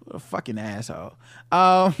 What a fucking asshole.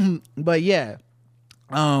 But yeah.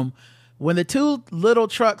 When the 2 little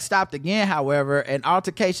trucks stopped again, however, an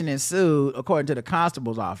altercation ensued, according to the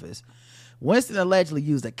constable's office. Winston allegedly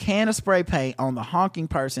used a can of spray paint on the honking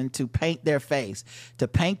person to paint their face, to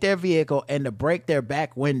paint their vehicle, and to break their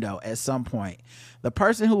back window at some point. The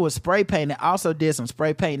person who was spray painted also did some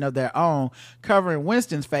spray painting of their own, covering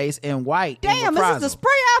Winston's face in white. Damn, this is the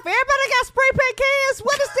spray off. Everybody got spray paint cans?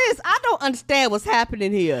 What is this? I don't understand what's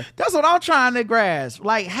happening here. That's what I'm trying to grasp.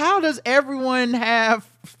 Like, how does everyone have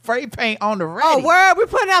spray paint on the ready? Oh, word, we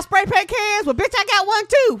putting out spray paint cans? Well, bitch, I got one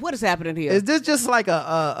too. What is happening here? Is this just like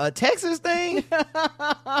a Texas thing?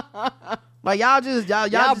 Like y'all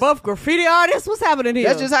just both graffiti artists? What's happening here?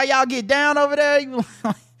 That's just how y'all get down over there?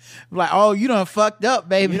 Like, oh, you done fucked up,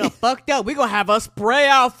 baby. You done fucked up. We gonna have a spray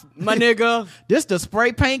off, my nigga. This the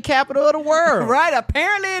spray paint capital of the world. Right,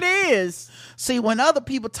 apparently it is. See, when other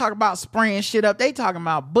people talk about spraying shit up, they talking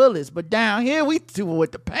about bullets. But down here, we do it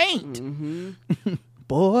with the paint. Mm-hmm.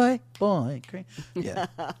 boy. Yeah.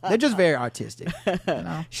 They're just very artistic. You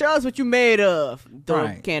know? Show us what you made of. Throw a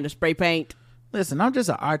Right. can of spray paint. Listen, I'm just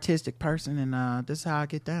an artistic person, and this is how I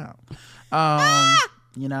get down.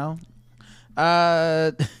 You know?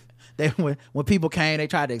 When people came, they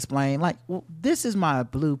tried to explain, like, well, this is my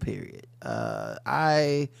blue period.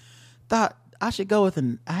 I thought I should go with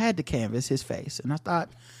I had to canvas his face, and I thought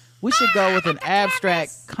we should go with an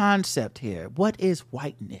abstract concept here. What is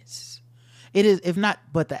whiteness? It is, if not,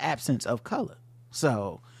 but the absence of color.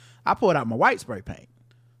 So I pulled out my white spray paint.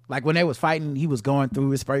 Like when they was fighting, he was going through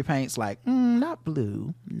his spray paints like, not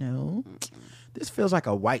blue. No, this feels like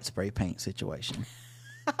a white spray paint situation.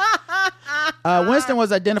 Winston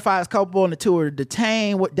was identified as culpable in the two were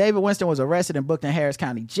detained. David Winston was arrested and booked in Harris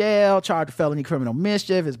County Jail, charged with felony criminal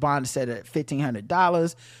mischief. His bond is set at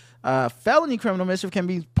 $1,500. Felony criminal mischief can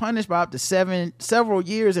be punished by up to several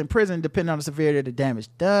years in prison, depending on the severity of the damage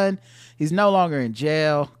done. He's no longer in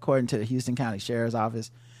jail, according to the Houston County Sheriff's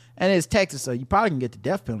Office. And it's Texas, so you probably can get the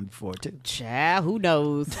death penalty for it too. Child, who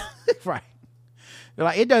knows? Right.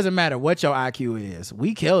 Like, it doesn't matter what your IQ is.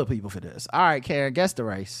 We kill people for this. All right, Karen, guess the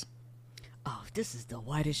race. Oh, this is the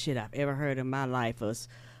whitest shit I've ever heard in my life.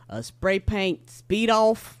 A spray paint speed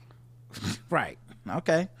off. Right.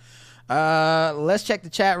 Okay. Let's check the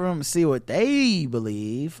chat room and see what they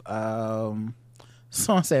believe. Someone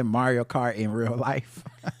said Mario Kart in real life.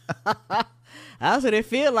 That's what it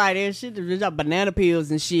feel like. There's shit, there's banana peels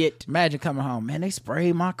and shit. Imagine coming home, man. They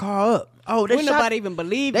sprayed my car up. Oh, they nobody even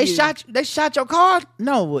believe they you. They shot your car?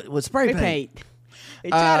 No, with spray paint. They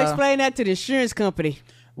tried to explain that to the insurance company.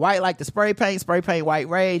 White like the spray paint, white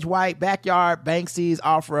rage, white backyard, Banksy's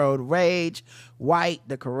off-road rage, white.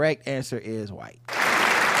 The correct answer is white.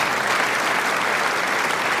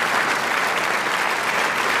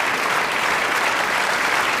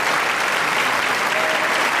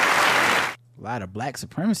 A lot of black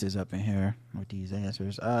supremacists up in here with these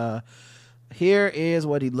answers. Here is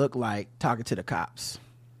what he looked like talking to the cops.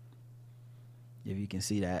 If you can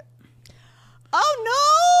see that.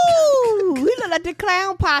 Oh no! We look like the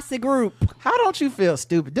clown posse group. How don't you feel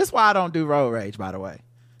stupid? This is why I don't do road rage, by the way.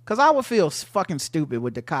 Because I would feel fucking stupid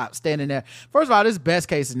with the cops standing there. First of all, this is best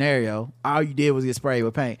case scenario. All you did was get sprayed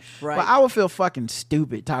with paint. Right. But I would feel fucking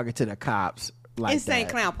stupid talking to the cops like Insane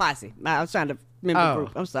that. clown posse. I was trying to remember the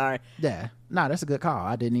group. I'm sorry. Yeah. No, that's a good call.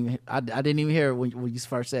 I didn't even hear it when you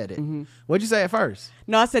first said it. Mm-hmm. What'd you say at first?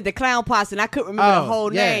 No, I said the clown posse, and I couldn't remember the whole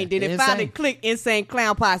name. Then it finally clicked. Insane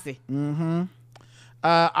clown posse. Mm-hmm.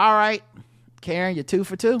 All right, Karen, you're 2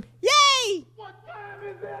 for 2. Yay! What time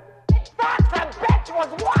is it? That bitch was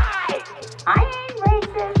white. I ain't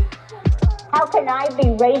racist. How can I be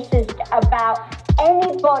racist about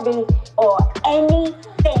anybody or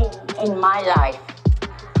anything in my life?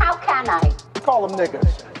 How can I? Call them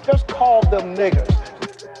niggas. Just call them niggas.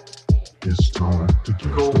 It's time to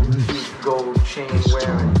get gold teeth, gold chain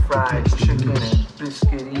wearing, fried chicken and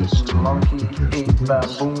biscuit eating, monkey ate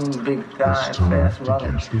baboon, big thigh, fast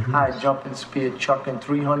running, high jumping, spear chucking,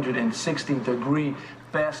 360-degree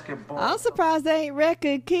basketball. I'm surprised they ain't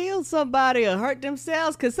record killed somebody or hurt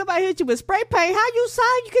themselves because somebody hit you with spray paint. How you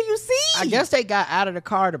saw? Can you see? I guess they got out of the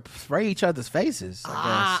car to spray each other's faces.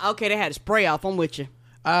 Okay, they had to spray off. I'm with you.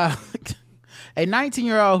 A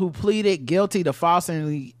 19-year-old who pleaded guilty to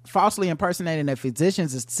falsely impersonating a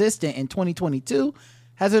physician's assistant in 2022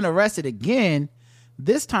 has been arrested again,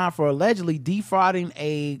 this time for allegedly defrauding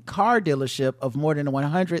a car dealership of more than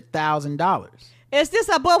 $100,000. Is this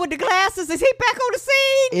our boy with the glasses? Is he back on the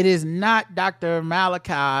scene? It is not Dr.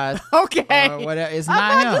 Malachi. Okay. Or whatever. It's I'm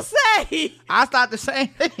not about him. to say. I thought the same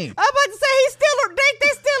thing. I'm about to say they still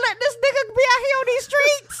let this nigga be out here on these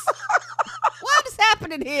streets. What is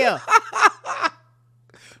happening here?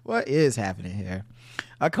 What is happening here?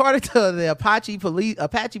 According to the Apache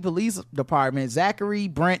Police Department, Zachary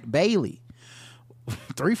Brent Bailey,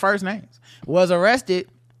 3 first names, was arrested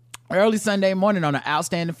early Sunday morning on an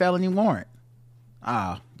outstanding felony warrant.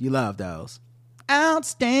 You love those.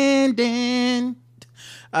 Outstanding.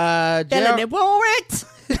 Felony warrant.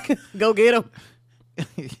 Go get him.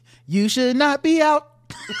 You should not be out.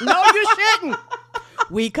 No, you shouldn't.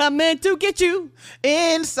 We coming to get you.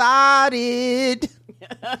 Inside it.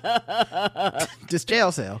 Just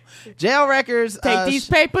jail cell. Jail records. Take these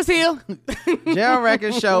papers here. Jail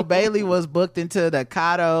records show Bailey was booked into the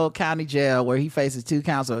Caddo County Jail, where he faces 2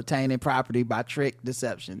 counts of obtaining property by trick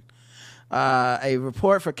deception. A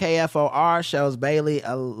report for KFOR shows Bailey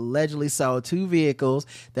allegedly sold 2 vehicles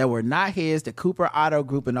that were not his to Cooper Auto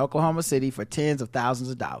Group in Oklahoma City for tens of thousands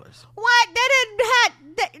of dollars. What?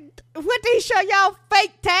 What did he show y'all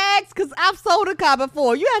fake tags? Because I've sold a car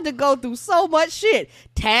before. You have to go through so much shit.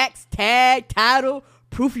 Tax, tag, title,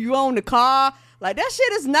 proof you own the car. Like, that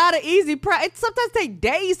shit is not an easy price. It sometimes take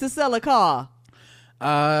days to sell a car.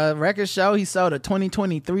 Records show he sold a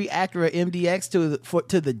 2023 Acura MDX to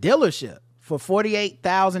the dealership for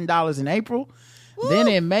 $48,000 in April. Woo. Then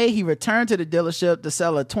in May, he returned to the dealership to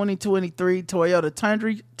sell a 2023 Toyota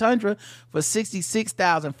Tundra for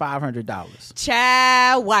 $66,500.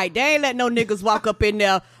 Child, white. They ain't let no niggas walk up in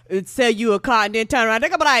there and sell you a car and then turn around.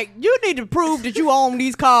 They're gonna be like, you need to prove that you own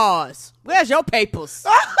these cars. Where's your papers?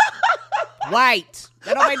 White.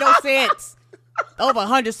 That don't make no sense. Over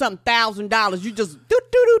 $100-something thousand. You just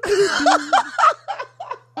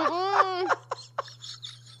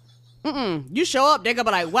You show up, they're gonna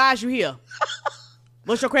be like, why is you here?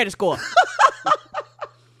 What's your credit score?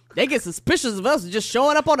 They get suspicious of us just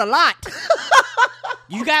showing up on the lot.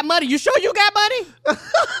 You got money? You sure you got money?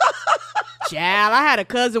 Child, I had a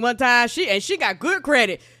cousin one time. She got good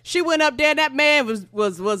credit. She went up there. That man was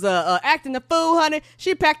acting the fool, honey.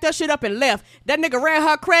 She packed her shit up and left. That nigga ran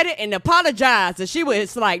her credit and apologized, and she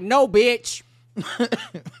was like, "No, bitch."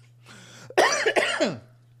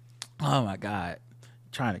 Oh my God,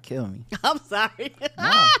 trying to kill me. I'm sorry.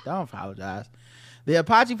 No, don't apologize. The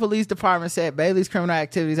Apache Police Department said Bailey's criminal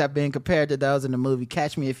activities have been compared to those in the movie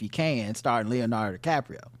Catch Me If You Can, starring Leonardo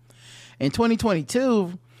DiCaprio. In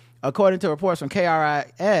 2022, according to reports from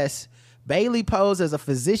KRIS, Bailey posed as a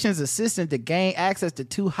physician's assistant to gain access to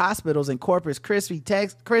 2 hospitals in Corpus Christi,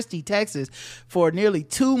 Texas for nearly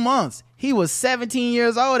 2 months. He was 17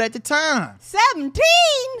 years old at the time. 17?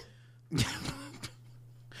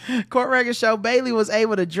 Court records show Bailey was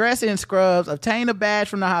able to dress in scrubs, obtain a badge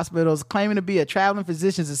from the hospitals, claiming to be a traveling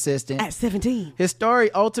physician's assistant. At 17. His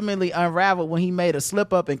story ultimately unraveled when he made a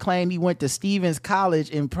slip up and claimed he went to Stevens College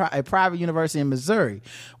in a private university in Missouri.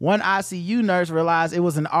 One ICU nurse realized it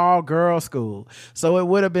was an all-girls school, so it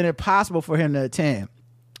would have been impossible for him to attend.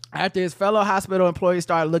 After his fellow hospital employees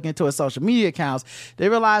started looking into his social media accounts, they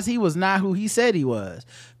realized he was not who he said he was.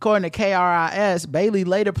 According to KRIS, Bailey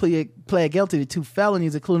later pled guilty to 2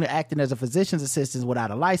 felonies, including acting as a physician's assistant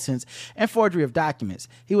without a license and forgery of documents.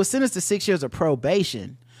 He was sentenced to 6 years of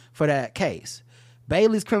probation for that case.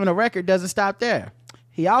 Bailey's criminal record doesn't stop there.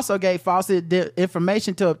 He also gave false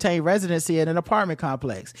information to obtain residency at an apartment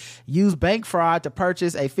complex, used bank fraud to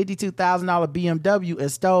purchase a $52,000 BMW,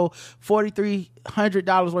 and stole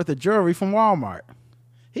 $4,300 worth of jewelry from Walmart.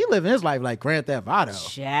 He living his life like Grand Theft Auto.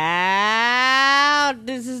 Child,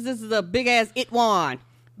 this is a big ass it one.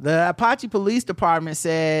 The Apache Police Department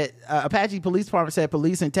said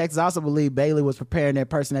police in Texas also believe Bailey was preparing to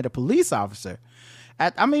impersonate a police officer.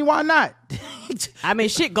 I mean, why not? I mean,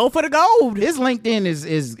 shit, go for the gold. His LinkedIn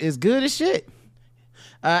is good as shit.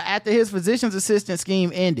 After his physician's assistant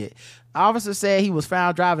scheme ended, officers said he was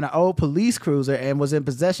found driving an old police cruiser and was in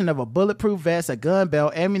possession of a bulletproof vest, a gun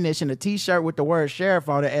belt, ammunition, a t-shirt with the word sheriff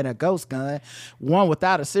on it, and a ghost gun, one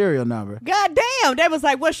without a serial number. God damn, they was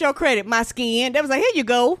like, what's your credit? My skin. They was like, here you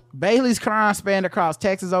go. Bailey's crime spanned across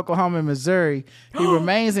Texas, Oklahoma, and Missouri. He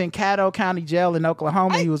remains in Caddo County Jail in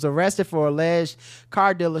Oklahoma. He was arrested for alleged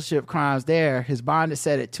car dealership crimes there. His bond is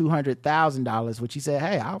set at $200,000, which he said,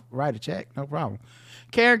 hey, I'll write a check, no problem.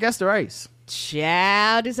 Karen, guess the race.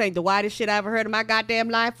 Child, this ain't the whitest shit I ever heard in my goddamn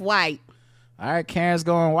life. White. All right, Karen's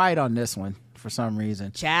going white on this one for some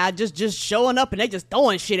reason. Child, just showing up and they just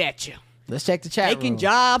throwing shit at you. Let's check the chat Taking room.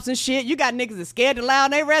 jobs and shit. You got niggas that scared to lie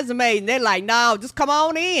on their resume and they're like, no, just come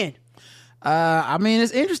on in. I mean,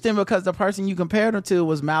 it's interesting because the person you compared him to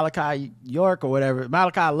was Malachi York or whatever.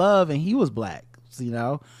 Malachi Love, and he was black, you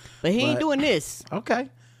know. But he ain't doing this. Okay.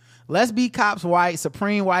 Let's Be Cops white,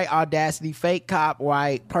 supreme white audacity, fake cop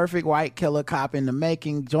white, perfect white killer cop in the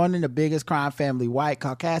making, joining the biggest crime family white,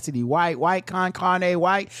 caucasity white con carne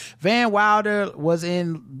white, Van Wilder was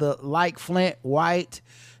in the like Flint white.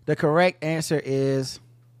 The correct answer is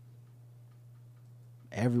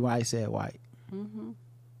everybody said white. Mm-hmm.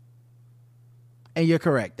 And you're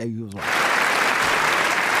correct. He was white.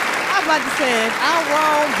 I was about to say, I'm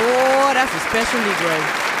wrong, boy. That's a special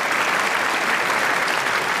Negro.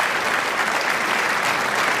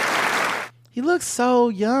 He looks so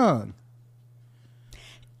young.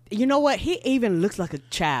 You know what? He even looks like a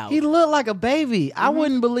child. He looked like a baby. I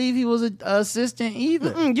wouldn't believe he was an assistant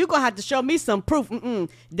either. You're going to have to show me some proof.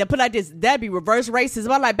 That put like this, that'd be reverse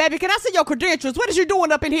racism. I'm like, baby, can I see your credentials? What is you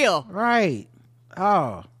doing up in here? Right.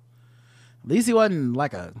 Oh. At least he wasn't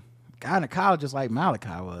like a gynecologist like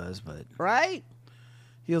Malachi was, but. Right?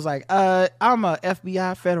 He was like, I'm a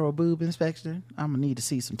FBI federal boob inspector. I'm going to need to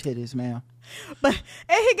see some titties, ma'am. And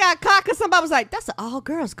he got caught because somebody was like, that's an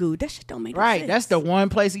all-girls school. That shit don't make no sense. That's the one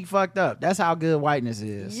place he fucked up. That's how good whiteness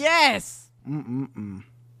is. Yes. All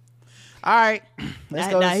right.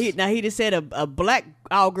 Let's go. Now he just said a black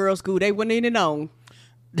all-girls school. They wouldn't even known.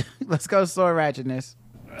 Let's go sword ratchetness.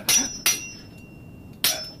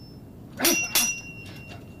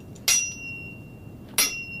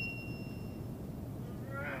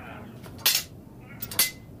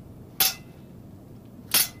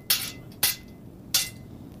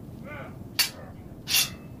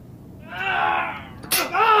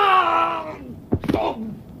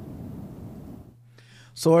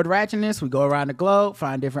 Sword ratchetness, we go around the globe,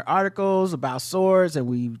 find different articles about swords, and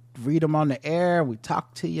we read them on the air. We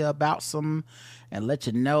talk to you about some and let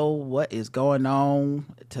you know what is going on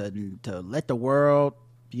to let the world,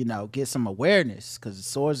 get some awareness, because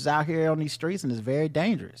swords is out here on these streets and it's very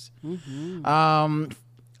dangerous. A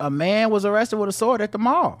man was arrested with a sword at the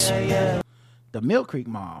mall, the Mill Creek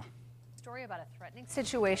Mall. Story about a threatening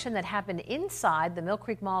situation that happened inside the Mill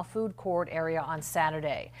Creek Mall food court area on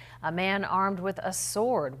Saturday. A man armed with a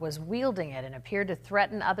sword was wielding it and appeared to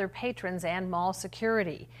threaten other patrons and mall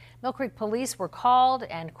security. Mill Creek police were called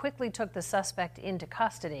and quickly took the suspect into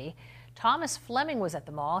custody. Thomas Fleming was at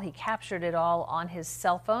the mall. He captured it all on his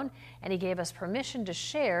cell phone, and he gave us permission to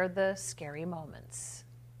share the scary moments.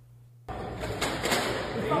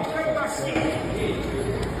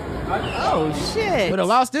 Oh, shit. Would have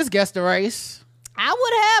lost this guest the race. I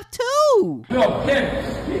would have too.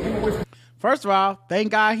 First of all,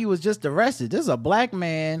 thank God he was just arrested. This is a black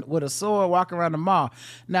man with a sword walking around the mall.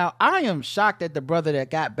 Now, I am shocked at the brother that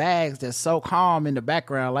got bags that's so calm in the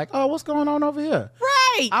background. Like, oh, what's going on over here?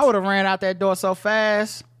 Right. I would have ran out that door so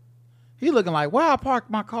fast. He looking like, where I parked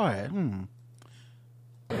my car at?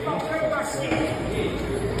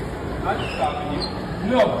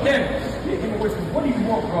 What do you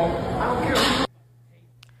want, bro? I don't care.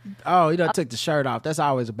 Oh, he done took the shirt off. That's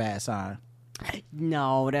always a bad sign.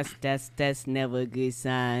 No, that's never a good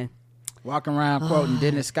sign. Walking around quoting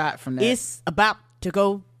Dennis Scott from that. It's about to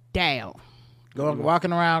go down.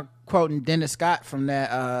 Walking around quoting Dennis Scott from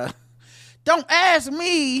that. Don't ask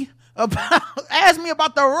me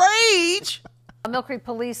about the rage. A Mill Creek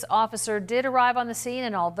police officer did arrive on the scene,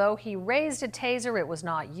 and although he raised a taser, it was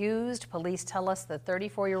not used. Police tell us the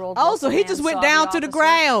 34-year-old. Oh, so he just went down to the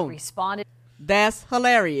ground. Responded. That's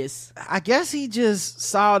hilarious. I guess he just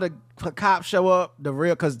saw the cop show up,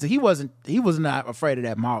 because he was not afraid of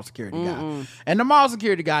that mall security guy, and the mall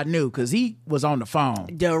security guy knew because he was on the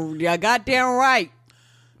phone. You goddamn right.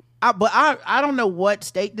 But I don't know what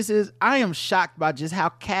state this is. I am shocked by just how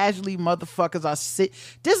casually motherfuckers are sit.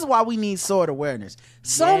 This is why we need sword awareness.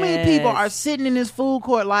 So many people are sitting in this food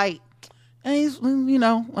court like, hey,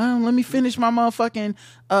 let me finish my motherfucking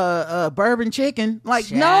bourbon chicken. Like,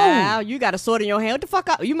 Child, no. You got a sword in your hand. What the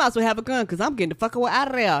fuck? You might as well have a gun because I'm getting the fuck out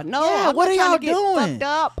of there. No, yeah, what are y'all doing? Fucked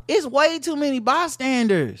up. It's way too many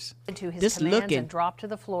bystanders. To his commands and dropped to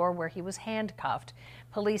the floor where he was handcuffed.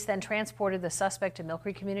 Police then transported the suspect to Mill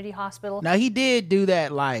Creek Community Hospital. Now, he did do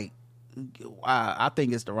that, like, I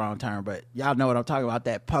think it's the wrong term, but y'all know what I'm talking about,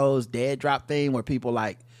 that pose dead drop thing where people,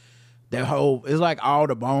 like, it's like all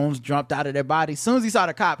the bones jumped out of their body. As soon as he saw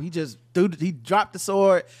the cop, he dropped the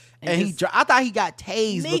sword, and I thought he got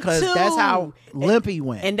tased because that's how limp he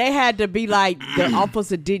went. And they had to be like, the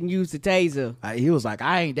officer didn't use the taser. He was like,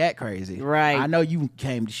 I ain't that crazy. Right. I know you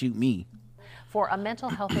came to shoot me. For a mental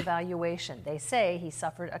health evaluation. They say he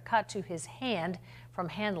suffered a cut to his hand from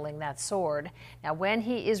handling that sword. Now, when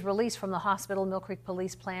he is released from the hospital, Mill Creek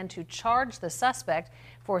police plan to charge the suspect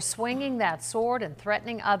for swinging that sword and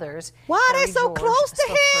threatening others. Why are they so close to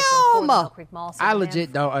him? I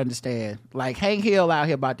legit don't understand. Like, Hank Hill out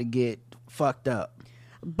here about to get fucked up.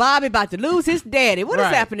 Bobby about to lose his daddy. What is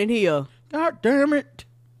happening here? God damn it.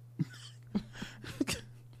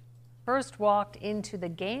 First walked into the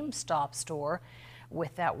GameStop store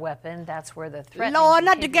with that weapon. That's where the threat. Lord,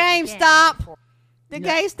 not the GameStop. The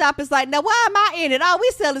GameStop is like, now why am I in it? All we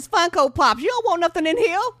sell is Funko Pops. You don't want nothing in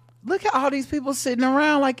here. Look at all these people sitting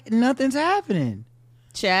around like nothing's happening.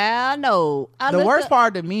 Child, no. The worst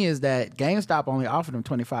part to me is that GameStop only offered him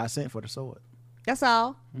 25 cents for the sword. That's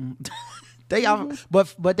all. They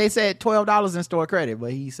but they said $12 in store credit,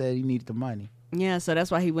 but he said he needed the money. Yeah, so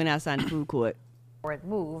that's why he went outside the food court. Or it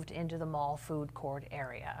moved into the mall food court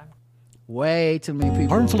area. Way too many people.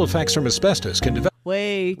 Harmful effects from asbestos can develop.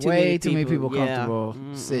 Way too many people comfortable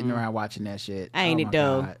sitting around watching that shit. Ain't it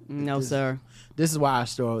though? God. No, sir. This is why our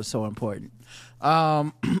store is so important.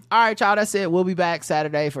 All right, y'all, that's it. We'll be back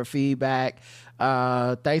Saturday for feedback.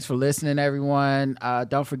 Thanks for listening, everyone.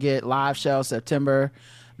 Don't forget, live show September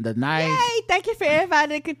the 9th. Yay! Thank you for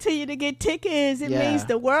everybody that continue to get tickets. It means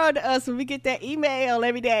the world to us when we get that email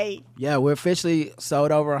every day. Yeah, we're officially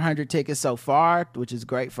sold over 100 tickets so far, which is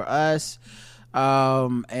great for us.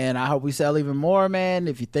 And I hope we sell even more, man.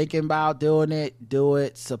 If you're thinking about doing it, do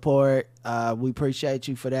it. Support. We appreciate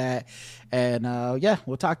you for that. And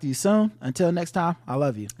we'll talk to you soon. Until next time, I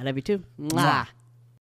love you. I love you too. Mwah.